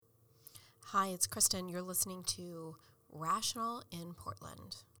Hi, it's Kristen. You're listening to Rational in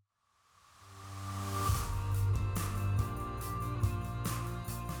Portland.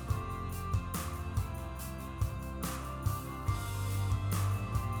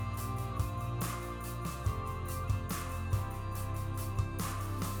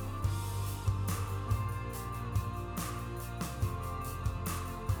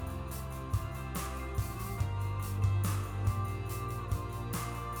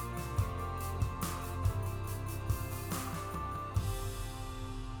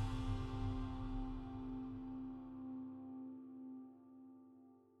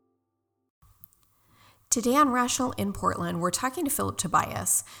 Today on Rational in Portland, we're talking to Philip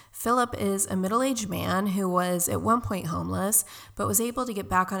Tobias. Philip is a middle-aged man who was at one point homeless, but was able to get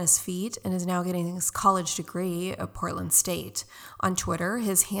back on his feet and is now getting his college degree at Portland State. On Twitter,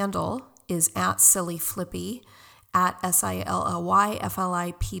 his handle is @SillyFlippy, @SILLYFLIPPY.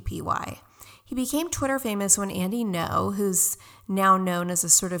 He became Twitter famous when Andy Ngo, who's now known as a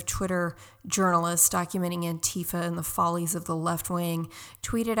sort of Twitter journalist documenting Antifa and the follies of the left wing,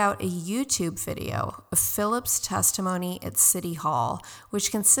 tweeted out a YouTube video of Philip's testimony at City Hall,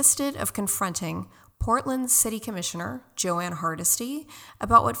 which consisted of confronting Portland City Commissioner Joanne Hardesty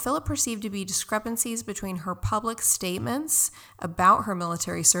about what Philip perceived to be discrepancies between her public statements about her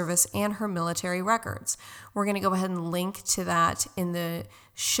military service and her military records. We're going to go ahead and link to that in the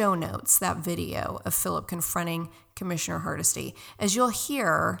show notes, that video of Philip confronting Commissioner Hardesty. As you'll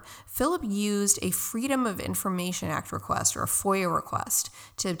hear, Philip used a Freedom of Information Act request, or a FOIA request,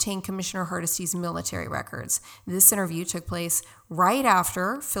 to obtain Commissioner Hardesty's military records. This interview took place right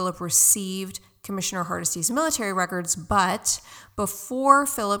after Philip received Commissioner Hardesty's military records, but before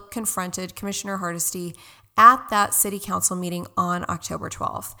Philip confronted Commissioner Hardesty at that city council meeting on October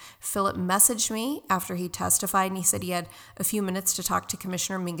 12th. Philip messaged me after he testified, and he said he had a few minutes to talk to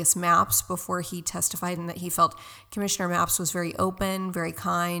Commissioner Mingus Mapps before he testified, and that he felt Commissioner Mapps was very open, very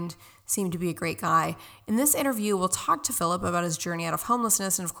kind, seemed to be a great guy. In this interview, we'll talk to Philip about his journey out of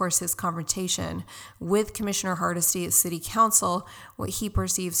homelessness and, of course, his confrontation with Commissioner Hardesty at City Council, what he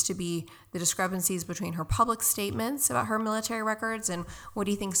perceives to be the discrepancies between her public statements about her military records and what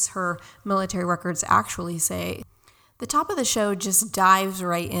he thinks her military records actually say. The top of the show just dives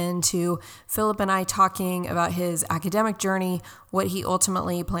right into Philip and I talking about his academic journey, what he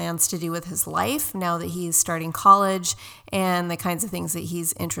ultimately plans to do with his life now that he's starting college, and the kinds of things that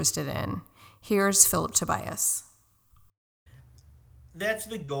he's interested in. Here's Philip Tobias. That's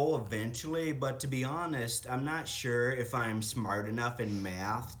the goal eventually, but to be honest, I'm not sure if I'm smart enough in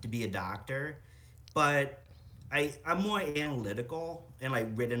math to be a doctor, but I'm more analytical and like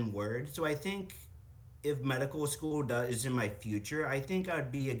written word. So I think if medical school is in my future, I think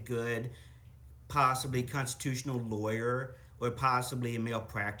I'd be a good, possibly constitutional lawyer or possibly a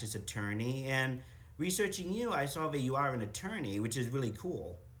malpractice attorney. And researching you, I saw that you are an attorney, which is really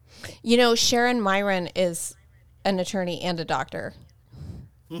cool. You know, Sharon Myron is an attorney and a doctor.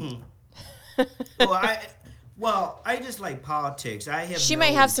 Mm-hmm. well, I I just like politics. I have She no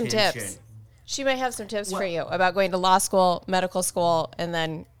might have some intention. tips. She might have some tips for Well, you about going to law school, medical school, and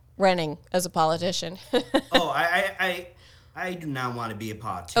then running as a politician. oh, I do not want to be a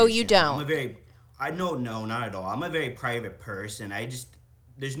Oh, you politician. don't? I no, not at all. I'm a very private person.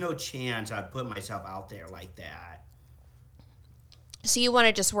 There's no chance I'd put myself out there like that. So you want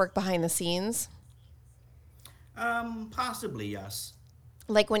to just work behind the scenes? Possibly yes.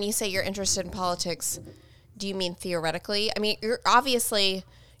 Like when you say you're interested in politics, do you mean theoretically? I mean, you're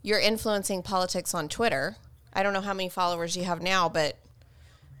influencing politics on Twitter. I don't know how many followers you have now, but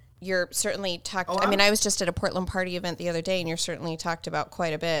you're certainly talked. Oh, I mean, I'm I was just at a Portland party event the other day, and you're certainly talked about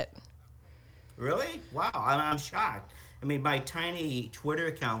quite a bit. really wow. I'm shocked. I mean, my tiny Twitter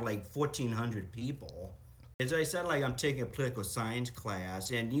account, like 1,400 people. As I said, like I'm taking a political science class,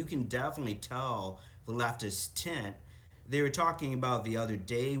 and you can definitely tell the leftist tint. They were talking about the other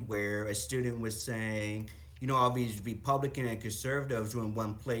day where a student was saying, all these Republican and conservatives were in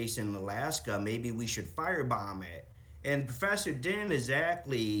one place in Alaska. Maybe we should firebomb it. And Professor didn't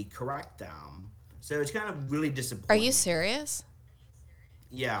exactly correct them. So it's kind of really Are you disappointing. serious?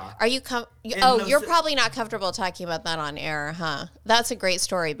 Yeah. Are you And Oh, no, you're so, probably not comfortable talking about that on air, huh? That's a great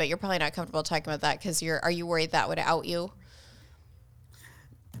story, but you're probably not comfortable talking about that because are you worried that would out you?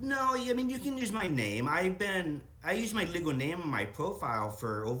 no, I mean, you can use my name. I use my legal name on my profile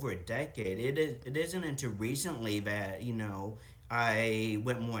for over a decade. It isn't until recently that, I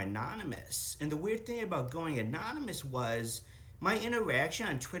went more anonymous. And the weird thing about going anonymous was my interaction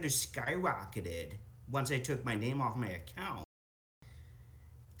on Twitter skyrocketed once I took my name off my account.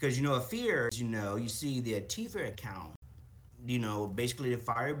 Because, a fear is, you see the Antifa account basically to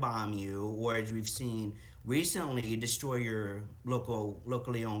firebomb you, or as we've seen recently, destroy your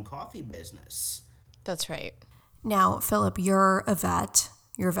locally owned coffee business. That's right. Now, Philip, you're a vet,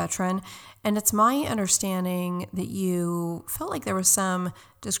 you're a veteran, and it's my understanding that you felt like there was some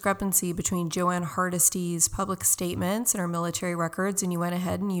discrepancy between Joanne Hardisty's public statements and her military records, and you went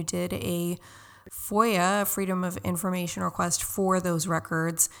ahead and you did a FOIA, Freedom of Information request for those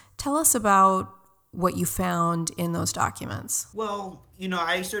records. Tell us about what you found in those documents. Well,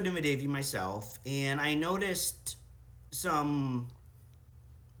 I served in the Navy myself, and I noticed some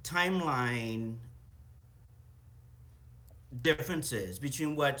timeline differences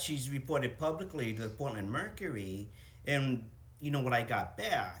between what she's reported publicly to the Portland Mercury and what I got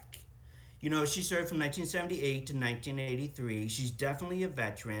back. She served from 1978 to 1983. She's definitely a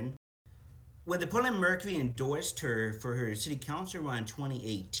veteran. When the Portland Mercury endorsed her for her city council run in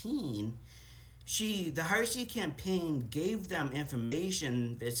 2018, the Hardisty campaign gave them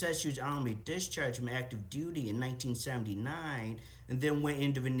information that says she was honorably discharged from active duty in 1979 and then went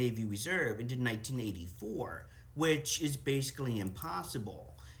into the Navy Reserve into 1984, which is basically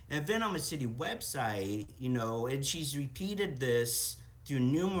impossible. And then on the city website, and she's repeated this through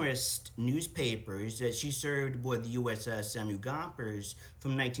numerous newspapers that she served aboard the USS Samuel Gompers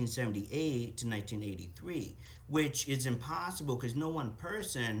from 1978 to 1983, which is impossible because no one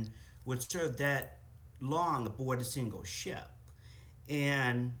person would serve that long aboard a single ship.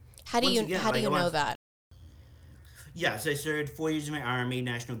 And How do you know that? Yes, I served 4 years in my Army,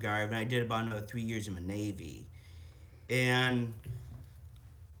 National Guard, and I did about another 3 years in the Navy. And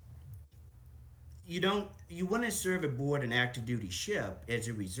you wouldn't serve aboard an active duty ship as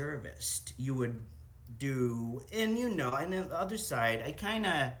a reservist. You would do, and on the other side, I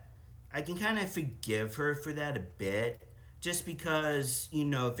can kind of forgive her for that a bit, just because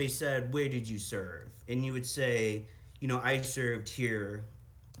if they said, where did you serve, and you would say, I served here,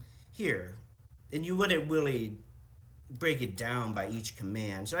 and you wouldn't really break it down by each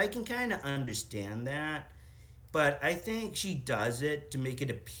command. So I can kind of understand that. But I think she does it to make it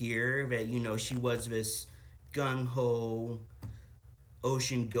appear that, she was this gung ho,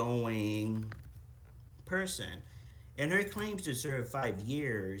 ocean going person. And her claims to serve 5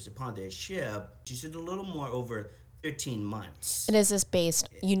 years upon this ship, she said a little more over 13 months. And is this based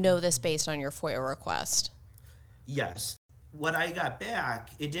on your FOIA request? Yes. What I got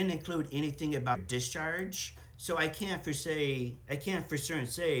back, it didn't include anything about discharge. So I can't for certain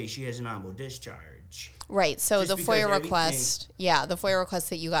say she has an honorable discharge. Right. So the FOIA request, the FOIA request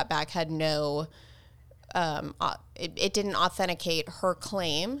that you got back had no, it didn't authenticate her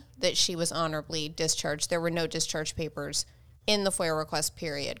claim that she was honorably discharged. There were no discharge papers in the FOIA request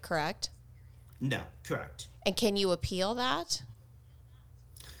period, correct? No, correct. And can you appeal that?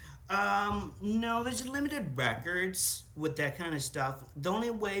 No, there's limited records with that kind of stuff. The only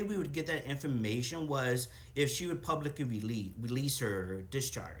way we would get that information was if she would publicly release her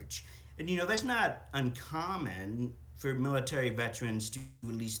discharge. And that's not uncommon for military veterans to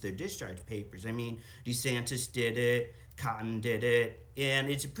release their discharge papers. I mean, DeSantis did it, Cotton did it, and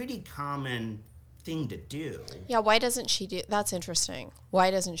it's a pretty common thing to do. Yeah, why doesn't she do? That's interesting.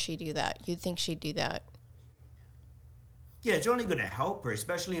 Why doesn't she do that? You'd think she'd do that. Yeah, it's only going to help her,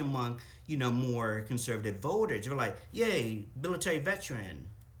 especially among, more conservative voters. They're like, yay, military veteran.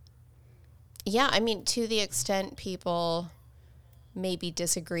 Yeah, I mean, to the extent people maybe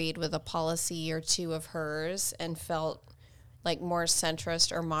disagreed with a policy or two of hers and felt like more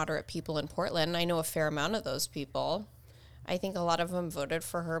centrist or moderate people in Portland, I know a fair amount of those people. I think a lot of them voted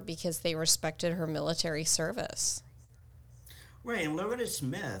for her because they respected her military service. Right, and Loretta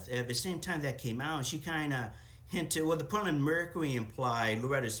Smith, at the same time that came out, she kind of hinted, well, the Portland Mercury implied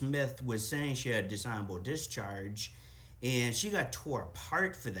Loretta Smith was saying she had dishonorable discharge, and she got tore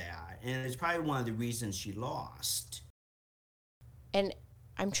apart for that, and it's probably one of the reasons she lost. And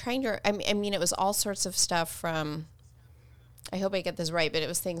I'm trying to, I mean, it was all sorts of stuff from, I hope I get this right, but it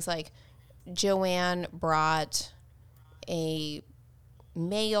was things like Joanne brought a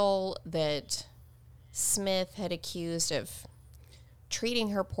male that Smith had accused of treating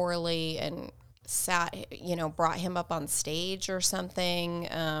her poorly and brought him up on stage or something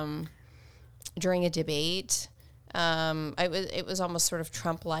during a debate. It was almost sort of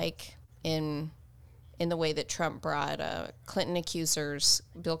Trump-like in the way that Trump brought Bill Clinton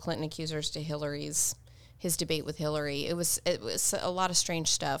accusers to his debate with Hillary. It was a lot of strange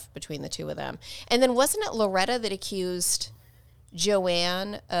stuff between the two of them. And then wasn't it Loretta that accused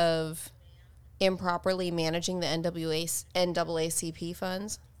Joanne of improperly managing the NAACP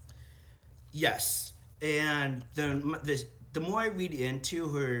funds? Yes, and the more I read into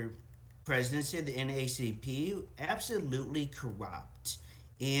her presidency of the NAACP absolutely corrupt.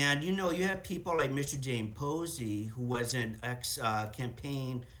 And you have people like Mr. Jane Posey, who was an ex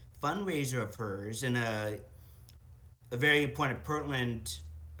campaign fundraiser of hers and a very important Portland.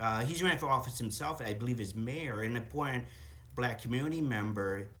 He's running for office himself, I believe, as mayor, an important black community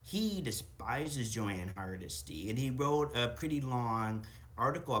member. He despises Joanne Hardesty, and he wrote a pretty long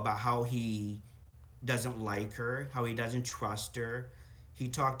article about how he doesn't like her, how he doesn't trust her. He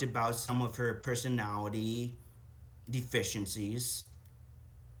talked about some of her personality deficiencies.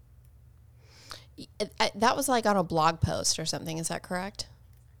 That was like on a blog post or something. Is that correct?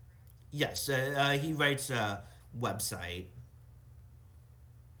 Yes, he writes a website.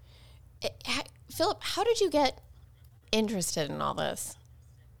 Philip, how did you get interested in all this?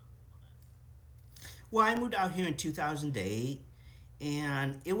 Well, I moved out here in 2008,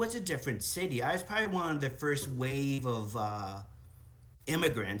 and it was a different city. I was probably one of the first wave of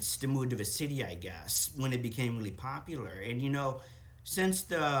immigrants to move to the city, I guess, when it became really popular. And since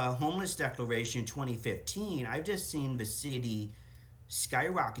the homeless declaration in 2015, I've just seen the city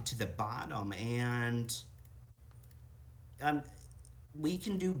skyrocket to the bottom, and um, we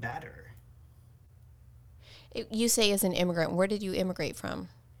can do better. You say as an immigrant, where did you immigrate from?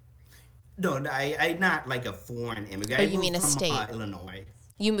 No, I'm not like a foreign immigrant. Oh, I you moved mean a from, state? Illinois.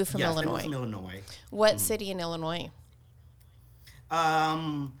 You moved from Yes, I Illinois. moved from Illinois. What city in Illinois?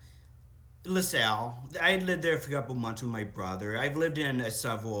 Um, LaSalle. I lived there for a couple months with my brother. I've lived in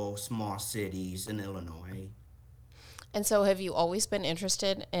several small cities in Illinois. And so have you always been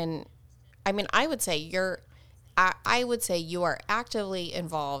interested in, I mean, I would say I would say you are actively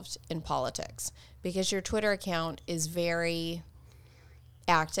involved in politics because your Twitter account is very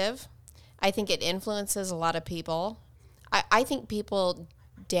active. I think it influences a lot of people. I think people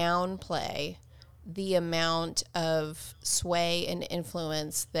downplay the amount of sway and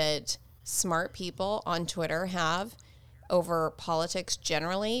influence that smart people on Twitter have over politics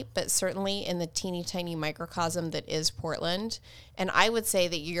generally, but certainly in the teeny tiny microcosm that is Portland. And I would say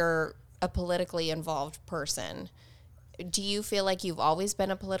that you're a politically involved person. Do you feel like you've always been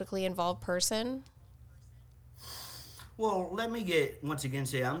a politically involved person? Well, let me once again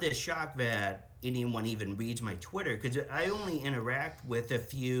say I'm just shocked that anyone even reads my Twitter because I only interact with a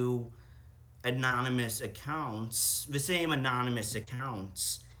few anonymous accounts, the same anonymous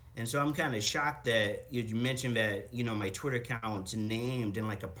accounts. And so I'm kind of shocked that you mentioned that, my Twitter account's named in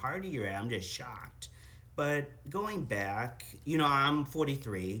like a party you're at. I'm just shocked. But going back, I'm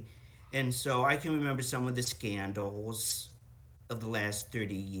 43. And so I can remember some of the scandals of the last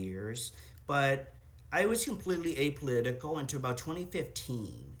 30 years. But I was completely apolitical until about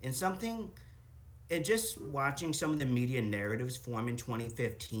 2015. And just watching some of the media narratives form in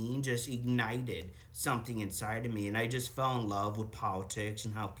 2015 just ignited something inside of me. And I just fell in love with politics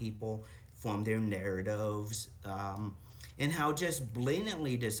and how people form their narratives, and how just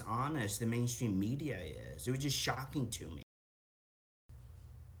blatantly dishonest the mainstream media is. It was just shocking to me.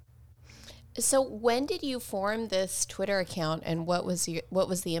 So when did you form this Twitter account and what was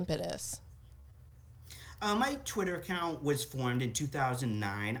the impetus? My Twitter account was formed in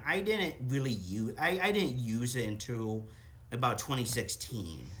 2009. I didn't use it until about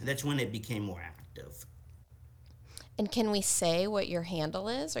 2016. That's when it became more active. And can we say what your handle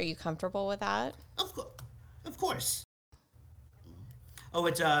is? Are you comfortable with that? Of course. Oh,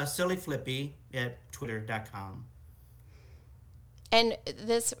 it's Silly Flippy at twitter.com. And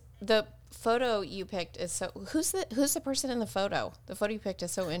the photo you picked is so. Who's the person in the photo? The photo you picked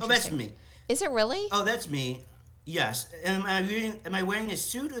is so interesting. Oh, that's me. Is it really? Oh, that's me. Yes. Am I wearing a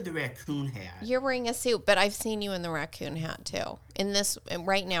suit or the raccoon hat? You're wearing a suit, but I've seen you in the raccoon hat too.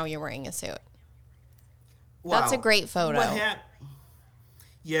 Right now, you're wearing a suit. Wow. That's a great photo.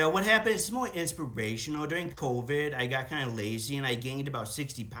 What happened is more inspirational. During COVID, I got kind of lazy and I gained about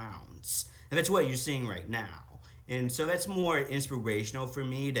 60 pounds. And that's what you're seeing right now. And so that's more inspirational for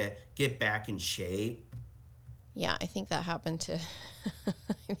me to get back in shape. Yeah, I think that happened to.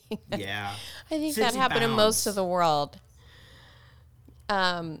 Yeah. I think that happened to most of the world.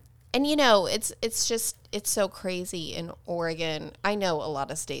 And it's so crazy in Oregon. I know a lot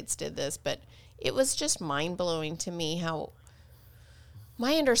of states did this, but it was just mind blowing to me how.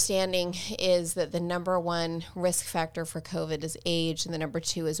 My understanding is that the number one risk factor for COVID is age, and the number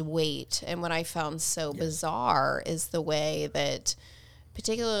two is weight. And what I found so bizarre is the way that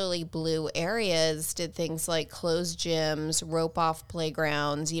particularly blue areas did things like close gyms, rope off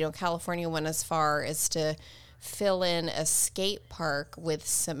playgrounds. California went as far as to fill in a skate park with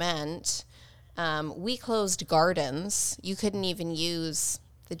cement. We closed gardens. You couldn't even use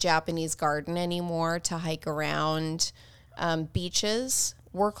the Japanese garden anymore to hike around. Beaches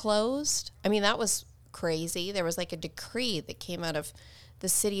were closed. I mean, that was crazy. There was like a decree that came out of the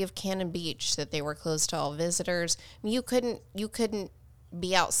city of Cannon Beach that they were closed to all visitors. I mean, you couldn't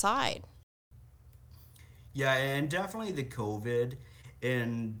be outside. Yeah, and definitely the COVID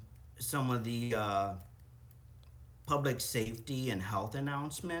and some of the public safety and health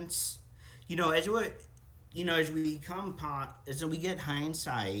announcements. You know, as we as we get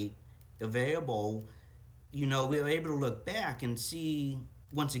hindsight available, we're able to look back and see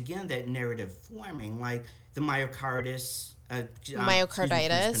once again that narrative forming, like the myocarditis. Excuse me for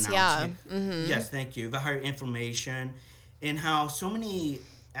Myocarditis, yeah. mispronouncing it. Yes, thank you. The heart inflammation, and how so many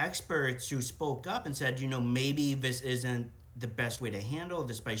experts who spoke up and said, maybe this isn't the best way to handle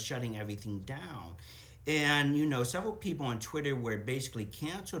this by shutting everything down. And, several people on Twitter were basically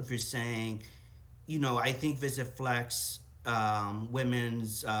canceled for saying, I think this affects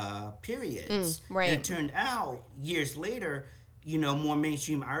women's periods. Right. And it turned out years later, more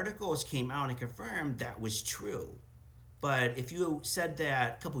mainstream articles came out and confirmed that was true. But if you said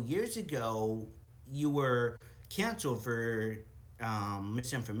that a couple years ago, you were canceled for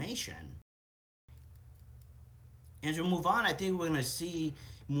misinformation. And as we move on, I think we're going to see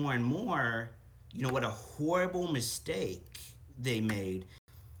more and more, what a horrible mistake they made.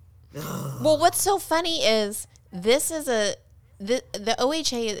 Well, what's so funny is the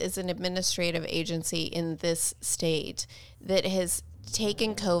OHA is an administrative agency in this state that has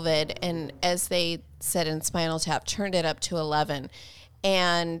taken COVID and, as they said in Spinal Tap, turned it up to 11.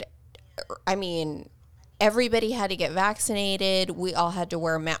 And I mean, everybody had to get vaccinated. We all had to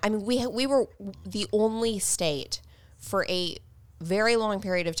wear masks. I mean, we were the only state for a very long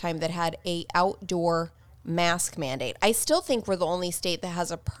period of time that had a outdoor mask mandate. I still think we're the only state that has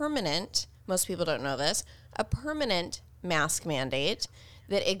a permanent, most people don't know this, a permanent mask mandate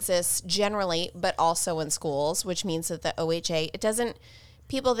that exists generally, but also in schools, which means that the OHA,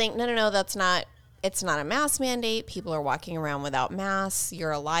 people think, no, it's not a mask mandate. People are walking around without masks.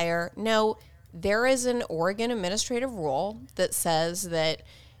 You're a liar. No, there is an Oregon administrative rule that says that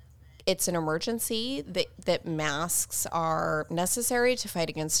it's an emergency, that masks are necessary to fight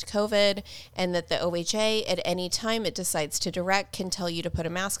against COVID, and that the OHA, at any time it decides to direct, can tell you to put a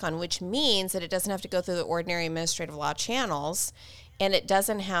mask on, which means that it doesn't have to go through the ordinary administrative law channels, and it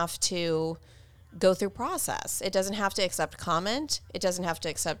doesn't have to go through process. It doesn't have to accept comment. It doesn't have to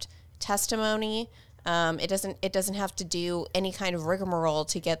accept testimony. It doesn't have to do any kind of rigmarole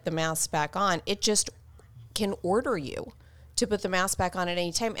to get the mask back on. It just can order you to put the mask back on at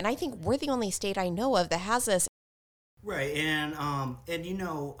any time. And I think we're the only state I know of that has this. Right, and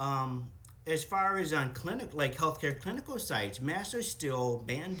as far as on healthcare clinical sites, masks are still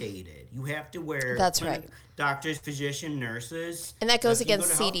mandated. You have to wear. That's right. Doctors, physicians, nurses, and that goes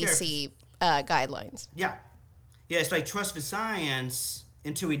against CDC guidelines. Yeah, it's like trust the science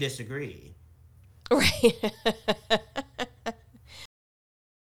until we disagree. Right.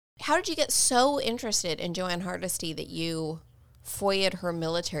 How did you get so interested in JoAnn Hardesty that you FOIA'd her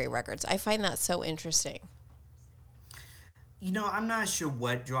military records? I find that so interesting. I'm not sure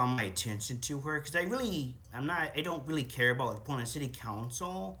what drew my attention to her, because I don't really care about the Portland City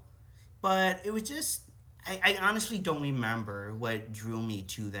Council, but it was just, I honestly don't remember what drew me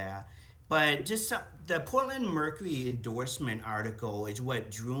to that. But just the Portland Mercury endorsement article is what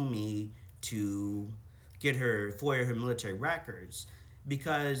drew me to get her FOIA her military records,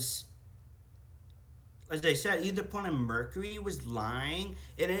 because, as I said, either Portland Mercury was lying,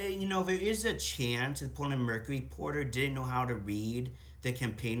 and there is a chance that Portland Mercury reporter didn't know how to read the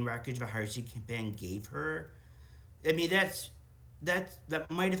campaign records the Hardesty campaign gave her. I mean, that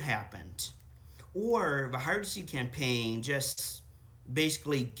might have happened, or the Hardesty campaign just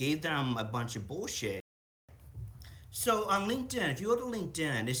basically gave them a bunch of bullshit. So on LinkedIn, if you go to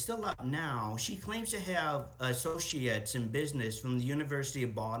LinkedIn, it's still up now. She claims to have associates in business from the University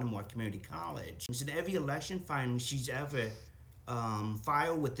of Baltimore Community College. And so every election filing she's ever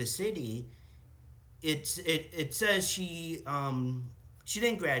filed with the city, it says she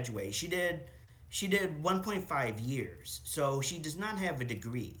didn't graduate. She did 1.5 years, so she does not have a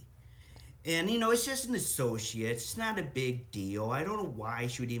degree. And it's just an associate. It's not a big deal. I don't know why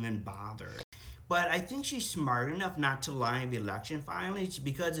she would even bother. But I think she's smart enough not to lie in the election filings,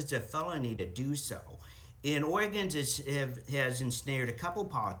 because it's a felony to do so. And Oregon has ensnared a couple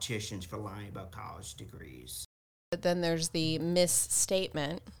politicians for lying about college degrees. But then there's the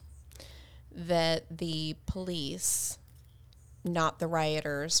misstatement that the police, not the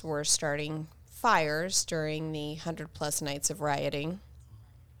rioters, were starting fires during the 100+ nights of rioting.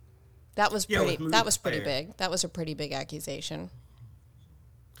 That was pretty. That was pretty big. That was a pretty big accusation.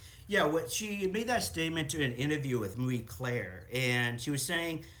 Yeah, what she made that statement in an interview with Marie Claire, and she was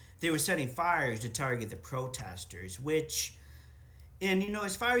saying they were setting fires to target the protesters, which, and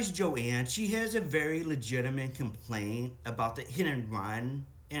as far as Joanne, she has a very legitimate complaint about the hit and run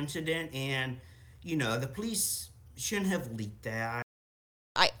incident, and, the police shouldn't have leaked that.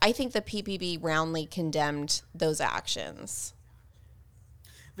 I think the PPB roundly condemned those actions.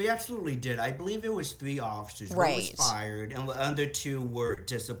 They absolutely did. I believe it was 3 officers. One was Right. fired, and the other 2 were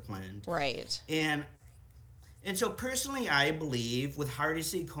disciplined. Right. And so personally, I believe with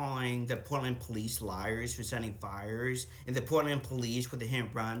Hardesty calling the Portland police liars for setting fires and the Portland police with the hit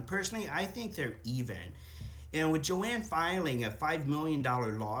and run, personally, I think they're even. And with Joanne filing a $5 million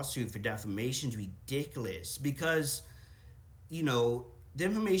lawsuit for defamation is ridiculous because, the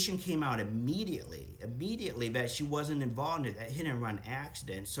information came out immediately that she wasn't involved in that hit and run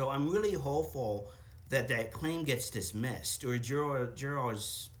accident. So I'm really hopeful that that claim gets dismissed or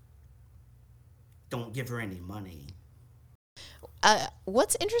jurors don't give her any money.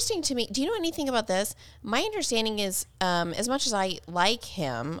 What's interesting to me, do you know anything about this? My understanding is, as much as I like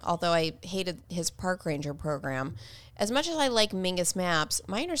him, although I hated his park ranger program, as much as I like Mingus Maps,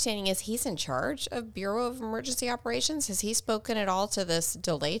 my understanding is he's in charge of Bureau of Emergency Operations. Has he spoken at all to this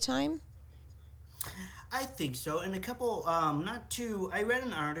delay time? I think so. And a couple, not too, I read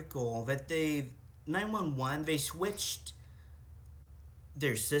an article that 911, they switched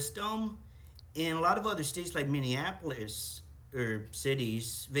their system. In a lot of other states like Minneapolis or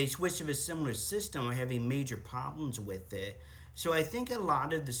cities, they switched to a similar system are having major problems with it. So I think a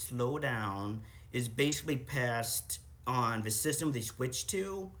lot of the slowdown is basically passed on the system they switched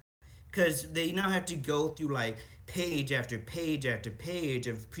to because they now have to go through like page after page after page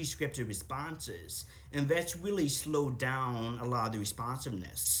of prescriptive responses, and that's really slowed down a lot of the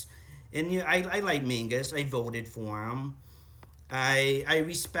responsiveness. And I like Mingus. I voted for him. I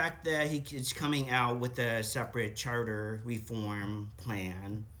respect that he is coming out with a separate charter reform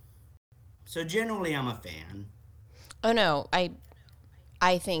plan. So generally, I'm a fan. Oh no,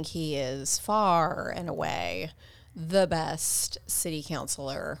 I think he is far and away the best city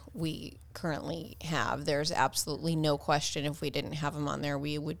councilor we currently have. There's absolutely no question if we didn't have him on there,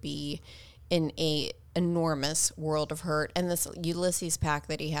 we would be in a enormous world of hurt. And this Ulysses PAC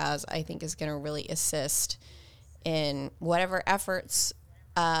that he has, I think, is going to really assist in whatever efforts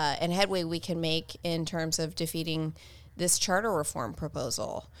and headway we can make in terms of defeating this charter reform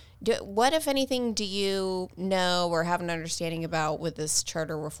proposal. What, if anything, do you know or have an understanding about with this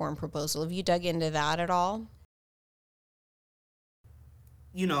charter reform proposal? Have you dug into that at all?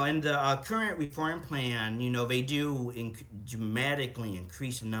 In the current reform plan, they do dramatically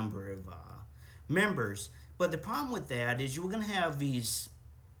increase the number of members. But the problem with that is you're going to have these,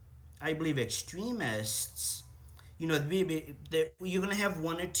 I believe, extremists. You're going to have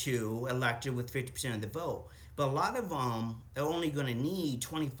 1 or 2 elected with 50% of the vote. But a lot of them are only going to need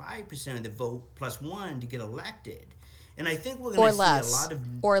 25% of the vote plus 1 to get elected. And I think we're going to see a lot of...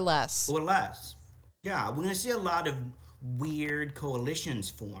 Or less. Or less. Yeah, we're going to see a lot of weird coalitions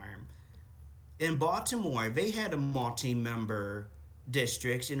form. In Baltimore, they had a multi-member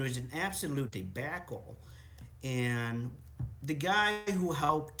districts, and it was an absolute debacle. And the guy who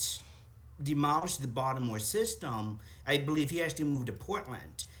helped demolish the Baltimore system, I believe he actually moved to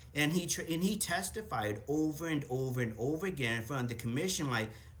Portland. And he testified over and over and over again in front of the commission, like,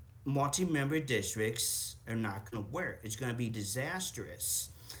 multi-member districts are not going to work. It's going to be disastrous.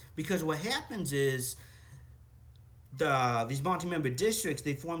 Because what happens is these multi-member districts,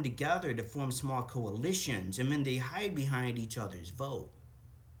 they form together to form small coalitions, and then they hide behind each other's vote.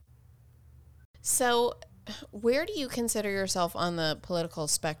 So where do you consider yourself on the political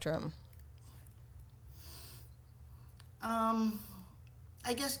spectrum?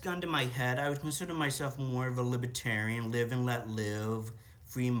 I guess gun to my head, I would consider myself more of a libertarian, live and let live,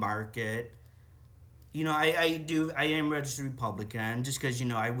 free market. I am registered Republican just because,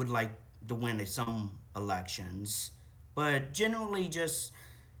 I would like to win some elections. But generally just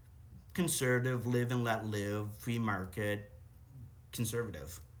conservative, live and let live, free market,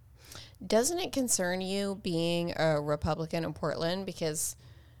 conservative. Doesn't it concern you being a Republican in Portland? Because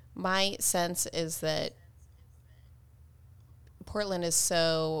my sense is that Portland is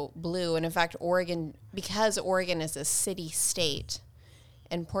so blue, and in fact, Oregon, because Oregon is a city state,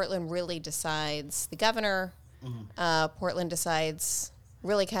 and Portland really decides the governor, Portland decides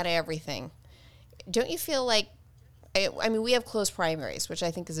really kind of everything. Don't you feel like, I mean, we have closed primaries, which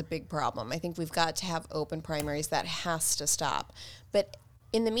I think is a big problem. I think we've got to have open primaries. That has to stop. But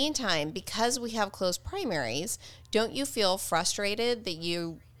in the meantime, because we have closed primaries, don't you feel frustrated that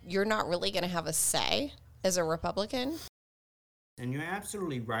you're not really going to have a say as a Republican? And you're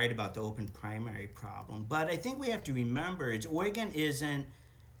absolutely right about the open primary problem. But I think we have to remember is Oregon isn't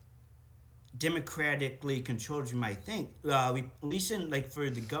democratically controlled as you might think. At least in, like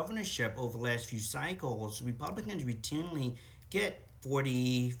for the governorship over the last few cycles, Republicans routinely get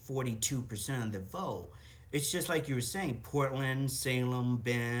 42% of the vote. It's just like you were saying, Portland, Salem,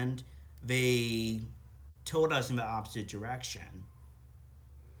 Bend, they told us in the opposite direction.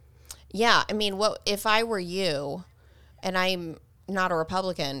 Yeah, I mean, what if I were you, and I'm not a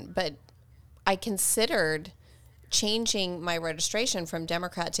Republican, but I considered changing my registration from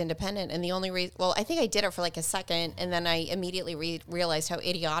Democrat to Independent, and the only reason, well, I think I did it for like a second, and then I immediately realized how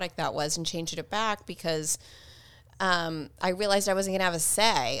idiotic that was and changed it back because I realized I wasn't going to have a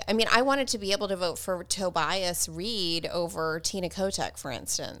say. I mean, I wanted to be able to vote for Tobias Reed over Tina Kotek, for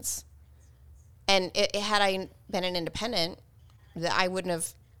instance. And had I been an independent, I wouldn't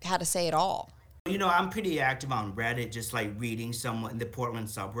have had a say at all. You know, I'm pretty active on Reddit, just like reading someone, the Portland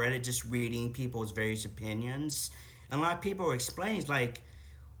subreddit, just reading people's various opinions. And a lot of people are explaining, like,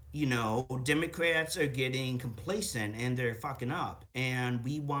 you know, Democrats are getting complacent and they're fucking up, and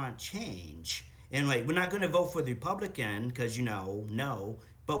we want change. And like, we're not going to vote for the Republican because, you know, no,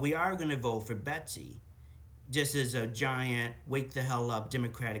 but we are going to vote for Betsy, just as a giant wake the hell up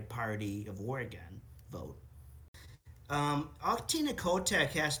Democratic Party of Oregon vote. All Tina Kotek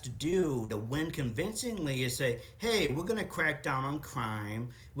has to do to win convincingly is say, hey, we're going to crack down on crime.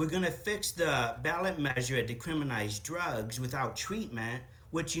 We're going to fix the ballot measure to decriminalize drugs without treatment,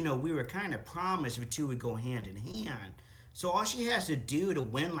 which, you know, we were kind of promised the two would go hand in hand. So all she has to do to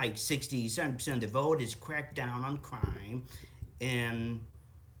win like 60-70% of the vote is crack down on crime.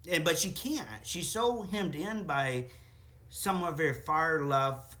 But she can't. She's so hemmed in by some of her far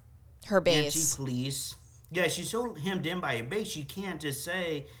left Her base. anti-police. Yeah, she's so hemmed in by a base, she can't just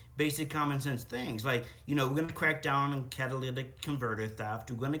say basic common sense things. Like, you know, we're going to crack down on catalytic converter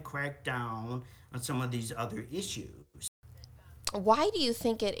theft. We're going to crack down on some of these other issues. Why do you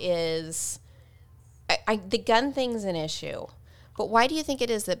think it is? The gun thing's an issue, but why do you think it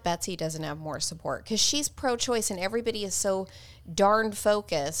is that Betsy doesn't have more support? Because she's pro-choice and everybody is so darn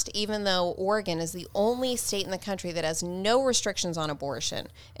focused, even though Oregon is the only state in the country that has no restrictions on abortion.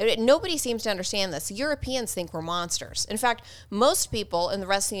 Nobody seems to understand this. Europeans think we're monsters. In fact, most people in the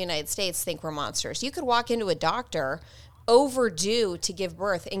rest of the United States think we're monsters. You could walk into a doctor overdue to give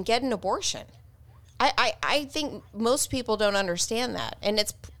birth and get an abortion. I think most people don't understand that, and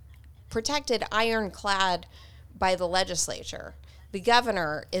it's protected ironclad by the legislature. The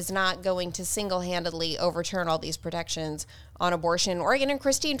governor is not going to single-handedly overturn all these protections on abortion in Oregon, and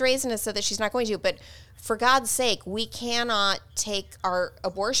Christine Drazan has said that she's not going to. But for God's sake, we cannot take our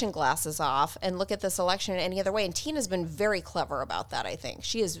abortion glasses off and look at this election in any other way. And Tina's been very clever about that, I think.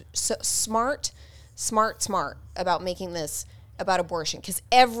 She is so smart about making this about abortion, because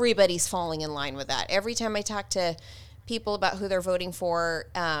everybody's falling in line with that. Every time I talk to people about who they're voting for,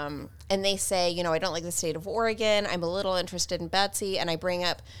 and they say, you know, I don't like the state of Oregon, I'm a little interested in Betsy, and I bring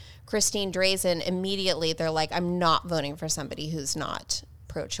up Christine Drazan, immediately they're like, I'm not voting for somebody who's not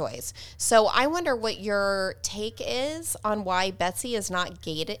pro-choice. So I wonder what your take is on why Betsy is not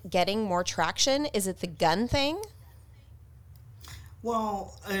getting more traction. Is it the gun thing?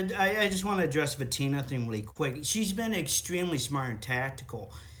 Well, I just want to address the Tina thing really quick. She's been extremely smart and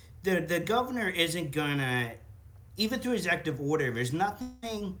tactical. The governor isn't going to, even through executive order, there's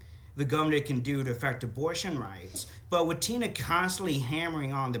nothing the governor can do to affect abortion rights. But with Tina constantly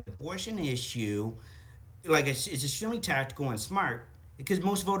hammering on the abortion issue, like it's extremely tactical and smart, because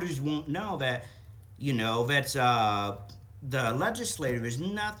most voters won't know that, you know, that's the legislature. There's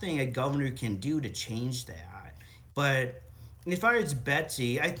nothing a governor can do to change that. But as far as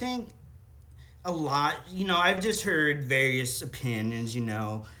Betsy, I think a lot, you know, I've just heard various opinions, you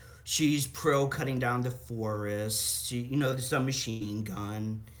know. She's pro cutting down the forest. She, you know, there's a machine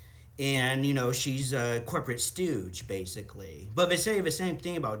gun. And, you know, she's a corporate stooge, basically. But they say the same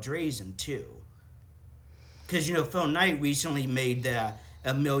thing about Drazan, too. Because, you know, Phil Knight recently made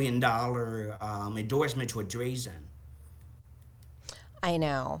 $1 million endorsement to a Drazan. I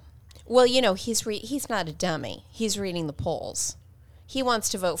know. Well, you know, he's not a dummy. He's reading the polls. He wants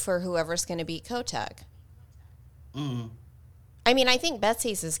to vote for whoever's going to beat Kotek. Mm. I mean, I think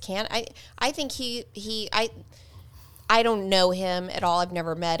Betsy's I think I don't know him at all. I've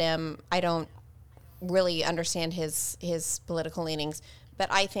never met him. I don't really understand his political leanings.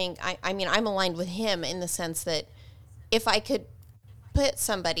 But I think, I mean, I'm aligned with him in the sense that if I could put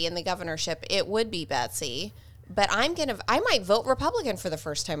somebody in the governorship, it would be Betsy. But I might vote Republican for the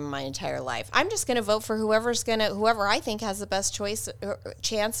first time in my entire life. I'm just going to vote for whoever I think has the best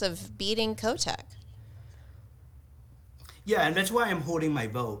chance of beating Kotek. Yeah, and that's why I'm holding my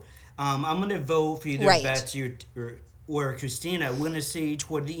vote. I'm going to vote for either Right. Betsy or Christina. We're going to see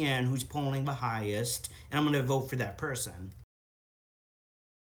toward the end who's polling the highest, and I'm going to vote for that person.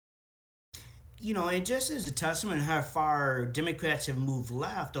 It just is a testament how far Democrats have moved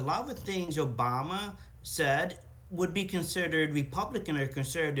left. A lot of the things Obama said would be considered Republican or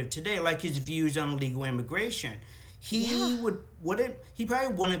conservative today, like his views on legal immigration. Yeah. He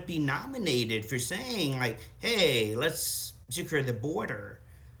probably wouldn't be nominated for saying like, "Hey, let's secure the border."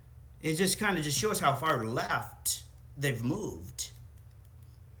 It just kind of just shows how far left they've moved.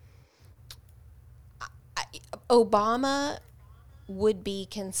 Obama would be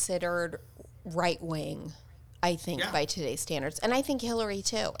considered right wing, I think, Yeah. by today's standards. And I think Hillary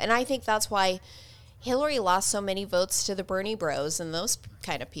too. And I think that's why Hillary lost so many votes to the Bernie bros and those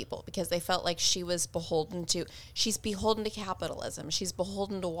kind of people because they felt like she's beholden to capitalism. She's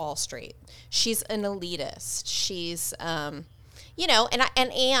beholden to Wall Street. She's an elitist. She's, and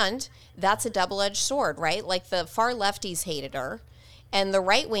that's a double edged sword, right? Like the far lefties hated her and the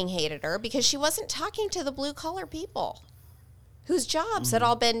right wing hated her because she wasn't talking to the blue collar people whose jobs had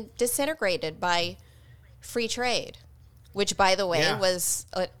all been disintegrated by free trade, which, by the way, Yeah. was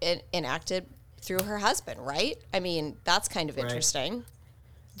enacted through her husband, right? I mean, that's kind of Right. interesting.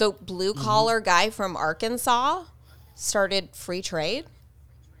 The blue collar guy from Arkansas started free trade.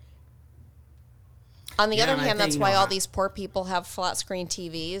 On the Yeah, other and I hand, think that's why all these poor people have flat screen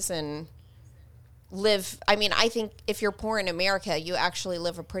TVs and live. I mean, I think if you're poor in America, you actually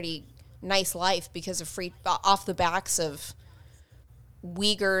live a pretty nice life because of free, off the backs of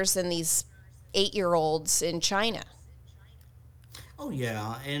Uyghurs and these 8-year-olds in China. Oh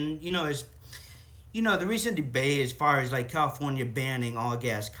yeah, and the recent debate as far as like California banning all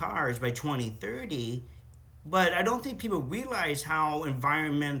gas cars by 2030, but I don't think people realize how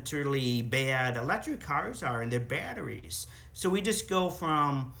environmentally bad electric cars are and their batteries. So we just go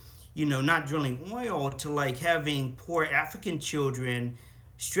from, not drilling oil to like having poor African children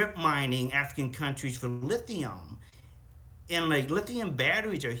strip mining African countries for lithium. And like lithium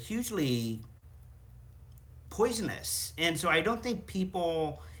batteries are hugely poisonous. And so I don't think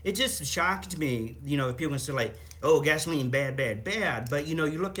people. It just shocked me, if people can say like, "Oh, gasoline bad, bad, bad," but you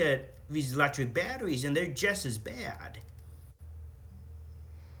look at these electric batteries and they're just as bad.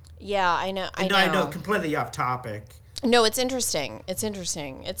 Yeah, I know. I And I know, know. completely off topic. No, it's interesting. It's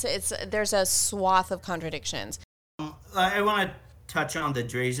interesting. It's there's a swath of contradictions. I want to touch on the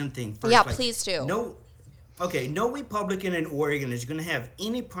Drazen thing Yeah, first. Like, please do. no, okay, no Republican in Oregon is going to have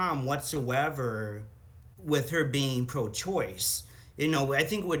any problem whatsoever with her being pro-choice. I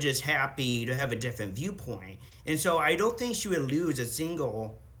think we're just happy to have a different viewpoint. And so I don't think she would lose a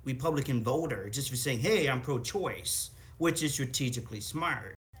single Republican voter just for saying, "Hey, I'm pro-choice," which is strategically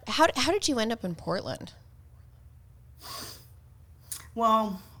smart. How did you end up in Portland?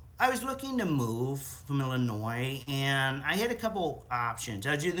 Well, I was looking to move from Illinois, and I had a couple options.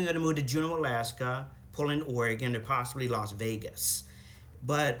 I was either going to move to Juneau, Alaska, Portland, Oregon, or possibly Las Vegas.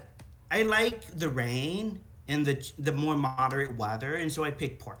 But I like the rain and the more moderate weather, and so I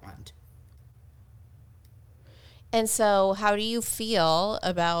picked Portland. And so, how do you feel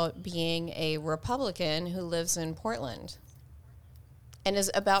about being a Republican who lives in Portland and is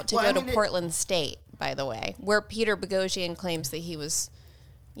about to Well, go I to mean, Portland State, by the way, where Peter Boghossian claims that he was,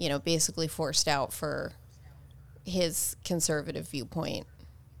 basically forced out for his conservative viewpoint?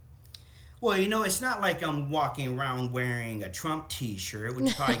 well, it's not like I'm walking around wearing a Trump T-shirt, which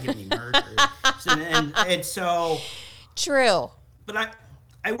would probably get me murdered. So, True. but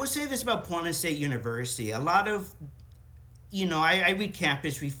I will say this about Portland State University. A lot of I read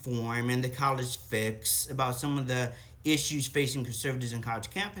Campus Reform and the College Fix about some of the issues facing conservatives in college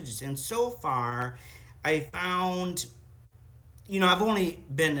campuses. And so far, I found, I've only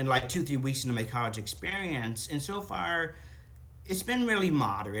been in like 2, 3 weeks into my college experience. And so far, it's been really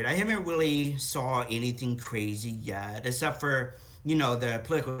moderate. I haven't really saw anything crazy yet, except for, the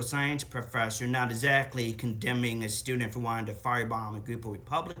political science professor not exactly condemning a student for wanting to firebomb a group of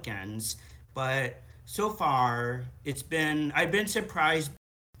Republicans. But so far, I've been surprised.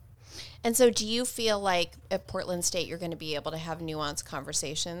 And so, do you feel like at Portland State you're going to be able to have nuanced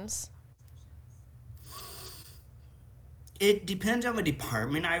conversations? It depends on the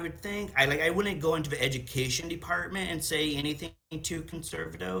department, I would think. I wouldn't go into the education department and say anything too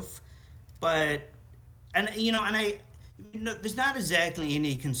conservative, but there's not exactly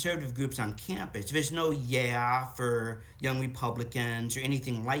any conservative groups on campus. There's no yeah for young Republicans or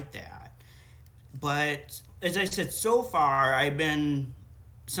anything like that. But as I said, so far I've been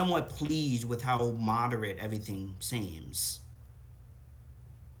somewhat pleased with how moderate everything seems,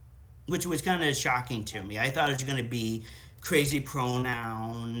 which was kind of shocking to me. I thought it was going to be crazy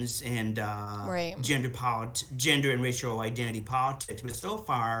pronouns and Right. gender and racial identity politics. But so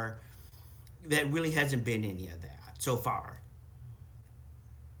far, that really hasn't been any of that so far.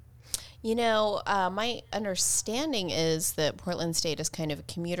 My understanding is that Portland State is kind of a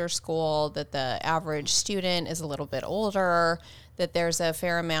commuter school, that the average student is a little bit older, that there's a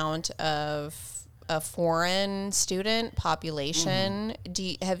fair amount of a foreign student population.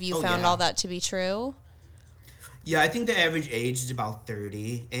 Have you found yeah. all that to be true? Yeah, I think the average age is about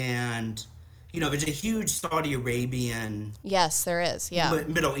 30. And, there's a huge Saudi Arabian Yes, there is. Yeah.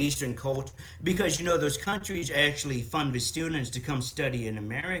 Middle Eastern culture because those countries actually fund the students to come study in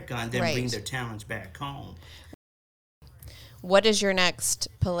America and then bring Right. their talents back home. What is your next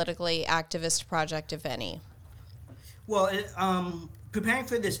politically activist project, if any? Well, preparing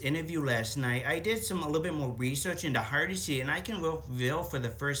for this interview last night, I did a little bit more research into Hardesty, and I can reveal for the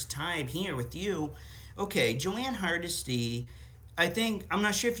first time here with you. Okay, Joanne Hardesty, I'm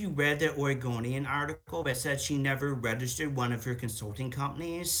not sure if you read the Oregonian article that said she never registered one of her consulting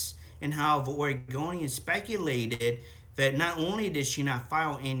companies, and how the Oregonian speculated that not only did she not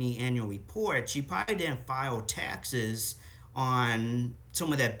file any annual report, she probably didn't file taxes on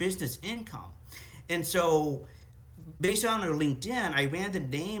some of that business income. And so, based on her LinkedIn, I ran the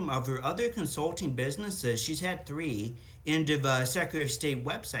name of her other consulting businesses. She's had 3 into the Secretary of State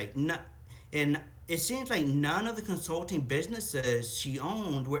website. And it seems like none of the consulting businesses she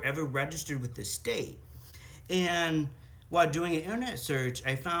owned were ever registered with the state. And while doing an internet search,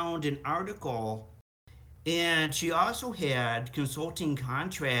 I found an article, and she also had consulting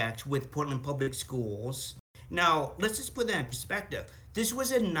contracts with Portland Public Schools. Now, let's just put that in perspective. This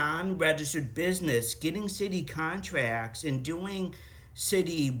was a non-registered business getting city contracts and doing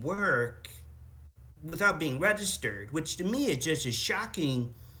city work without being registered, which to me is just a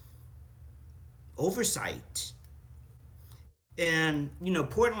shocking oversight. And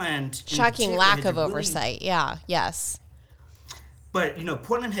Portland Shocking lack of really, oversight. Yeah. Yes. but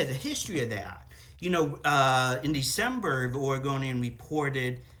Portland has a history of that. In December, the Oregonian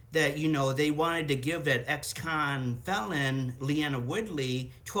reported that they wanted to give that ex-con felon Leanna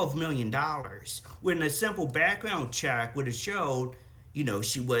Woodley $12 million, when a simple background check would have showed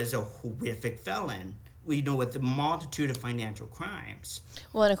she was a horrific felon, with a multitude of financial crimes.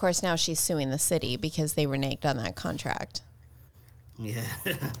 Well, and of course now she's suing the city because they reneged on that contract. Yeah.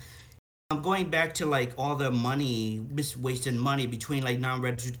 I'm going back to all the money, wasted money between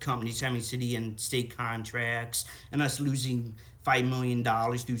non-registered companies having city and state contracts and us losing $5 million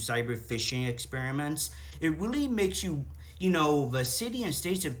through cyber phishing experiments. It really makes the city and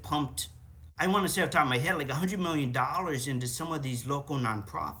states have pumped, I want to say off the top of my head, $100 million into some of these local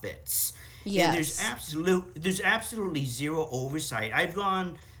nonprofits. Yes. And there's absolutely zero oversight. I've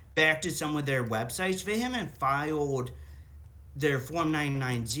gone back to some of their websites. They haven't filed their Form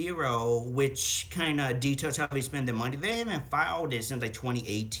 990, which kind of details how they spend their money. They haven't filed it since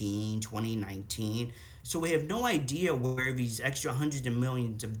 2018, 2019. So we have no idea where these extra hundreds of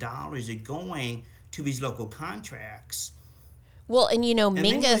millions of dollars are going to these local contracts. Well, and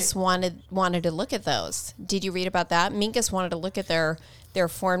Mingus anyway, wanted to look at those. Did you read about that? Mingus wanted to look at their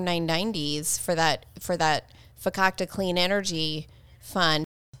Form 990s for that Fakakta Clean Energy Fund.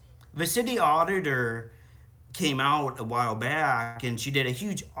 the city auditor came out a while back, and she did a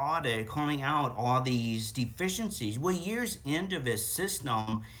huge audit calling out all these deficiencies. We're years into this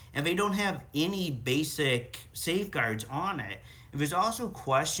system, and they don't have any basic safeguards on it. And there's also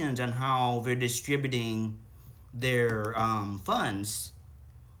questions on how they're distributing their funds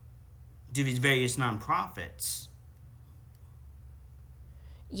to these various nonprofits.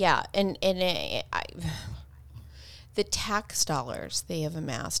 Yeah, and the tax dollars they have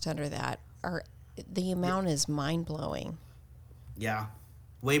amassed under that the amount is mind blowing. Yeah,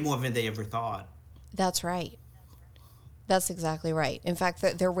 way more than they ever thought. That's right. That's exactly right. In fact,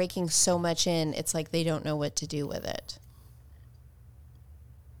 they're raking so much in, it's like they don't know what to do with it.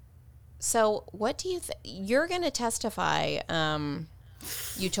 So, what do you you're going to testify?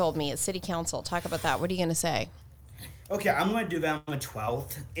 You told me at City Council. Talk about that. What are you going to say? Okay, I'm going to do that on the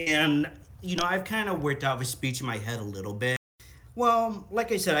 12th. And, I've kind of worked out the speech in my head a little bit. Well,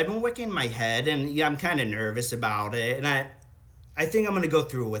 like I said, I've been working in my head, and yeah, I'm kind of nervous about it. And I think I'm going to go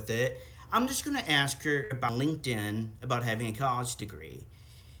through with it. I'm just going to ask her about LinkedIn, about having a college degree.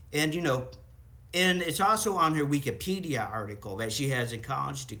 And, and it's also on her Wikipedia article that she has a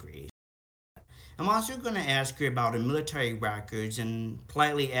college degree. I'm also going to ask her about her military records and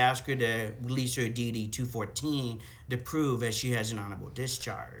politely ask her to release her DD 214 to prove that she has an honorable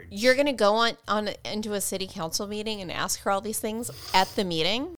discharge. You're going to go on into a city council meeting and ask her all these things at the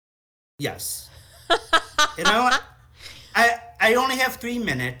meeting? Yes. And I I only have 3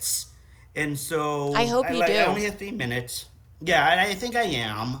 minutes, and so I hope you I do. only have 3 minutes. Yeah, I think I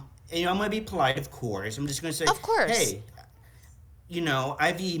am. And, I'm gonna be polite, of course. I'm just gonna say, Of course. hey,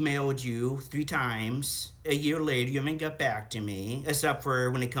 I've emailed you 3 times. A year later, you haven't got back to me, except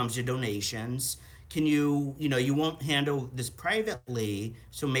for when it comes to donations. Can you won't handle this privately,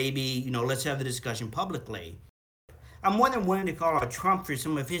 so maybe, let's have the discussion publicly. I'm more than willing to call out Trump for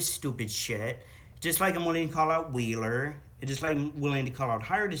some of his stupid shit, just like I'm willing to call out Wheeler, and just like I'm willing to call out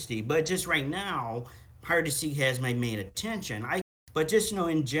Hardesty. But just right now, Hardesty has my main attention. But just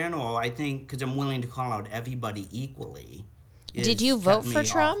in general, I think because I'm willing to call out everybody equally, Did is you kept vote for me off.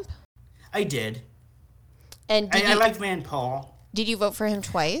 Trump? I did. And I liked Rand Paul. did you vote for him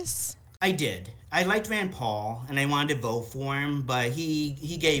twice? I did. I liked Rand Paul, and I wanted to vote for him, but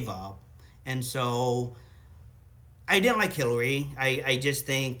he gave up, and so I didn't like Hillary. I just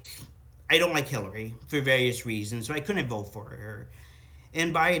think I don't like Hillary for various reasons, so I couldn't vote for her.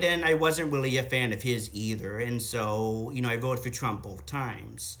 And Biden, I wasn't really a fan of his either, and so I voted for Trump both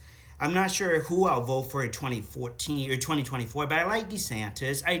times. I'm not sure who I'll vote for in 2014 or 2024, but I like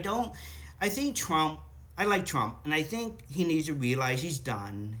DeSantis. I don't. I think Trump. I like Trump, and I think he needs to realize he's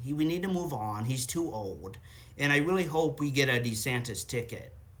done. We need to move on. He's too old, and I really hope we get a DeSantis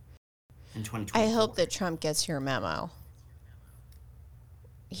ticket in I hope 2024. that Trump gets your memo.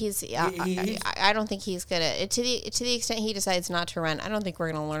 He's He's I don't think he's gonna to the extent he decides not to run. I don't think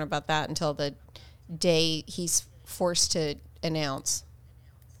we're gonna learn about that until the day he's forced to announce.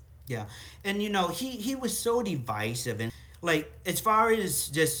 Yeah, and he was so divisive, and like as far as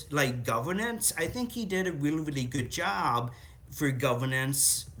just like governance, I think he did a really good job for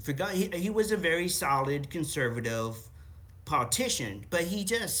governance. He was a very solid conservative politician, but he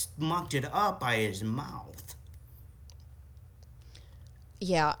just mucked it up by his mouth.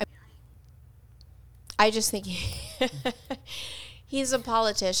 Yeah, I just think he's a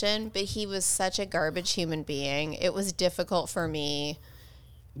politician, but he was such a garbage human being. It was difficult for me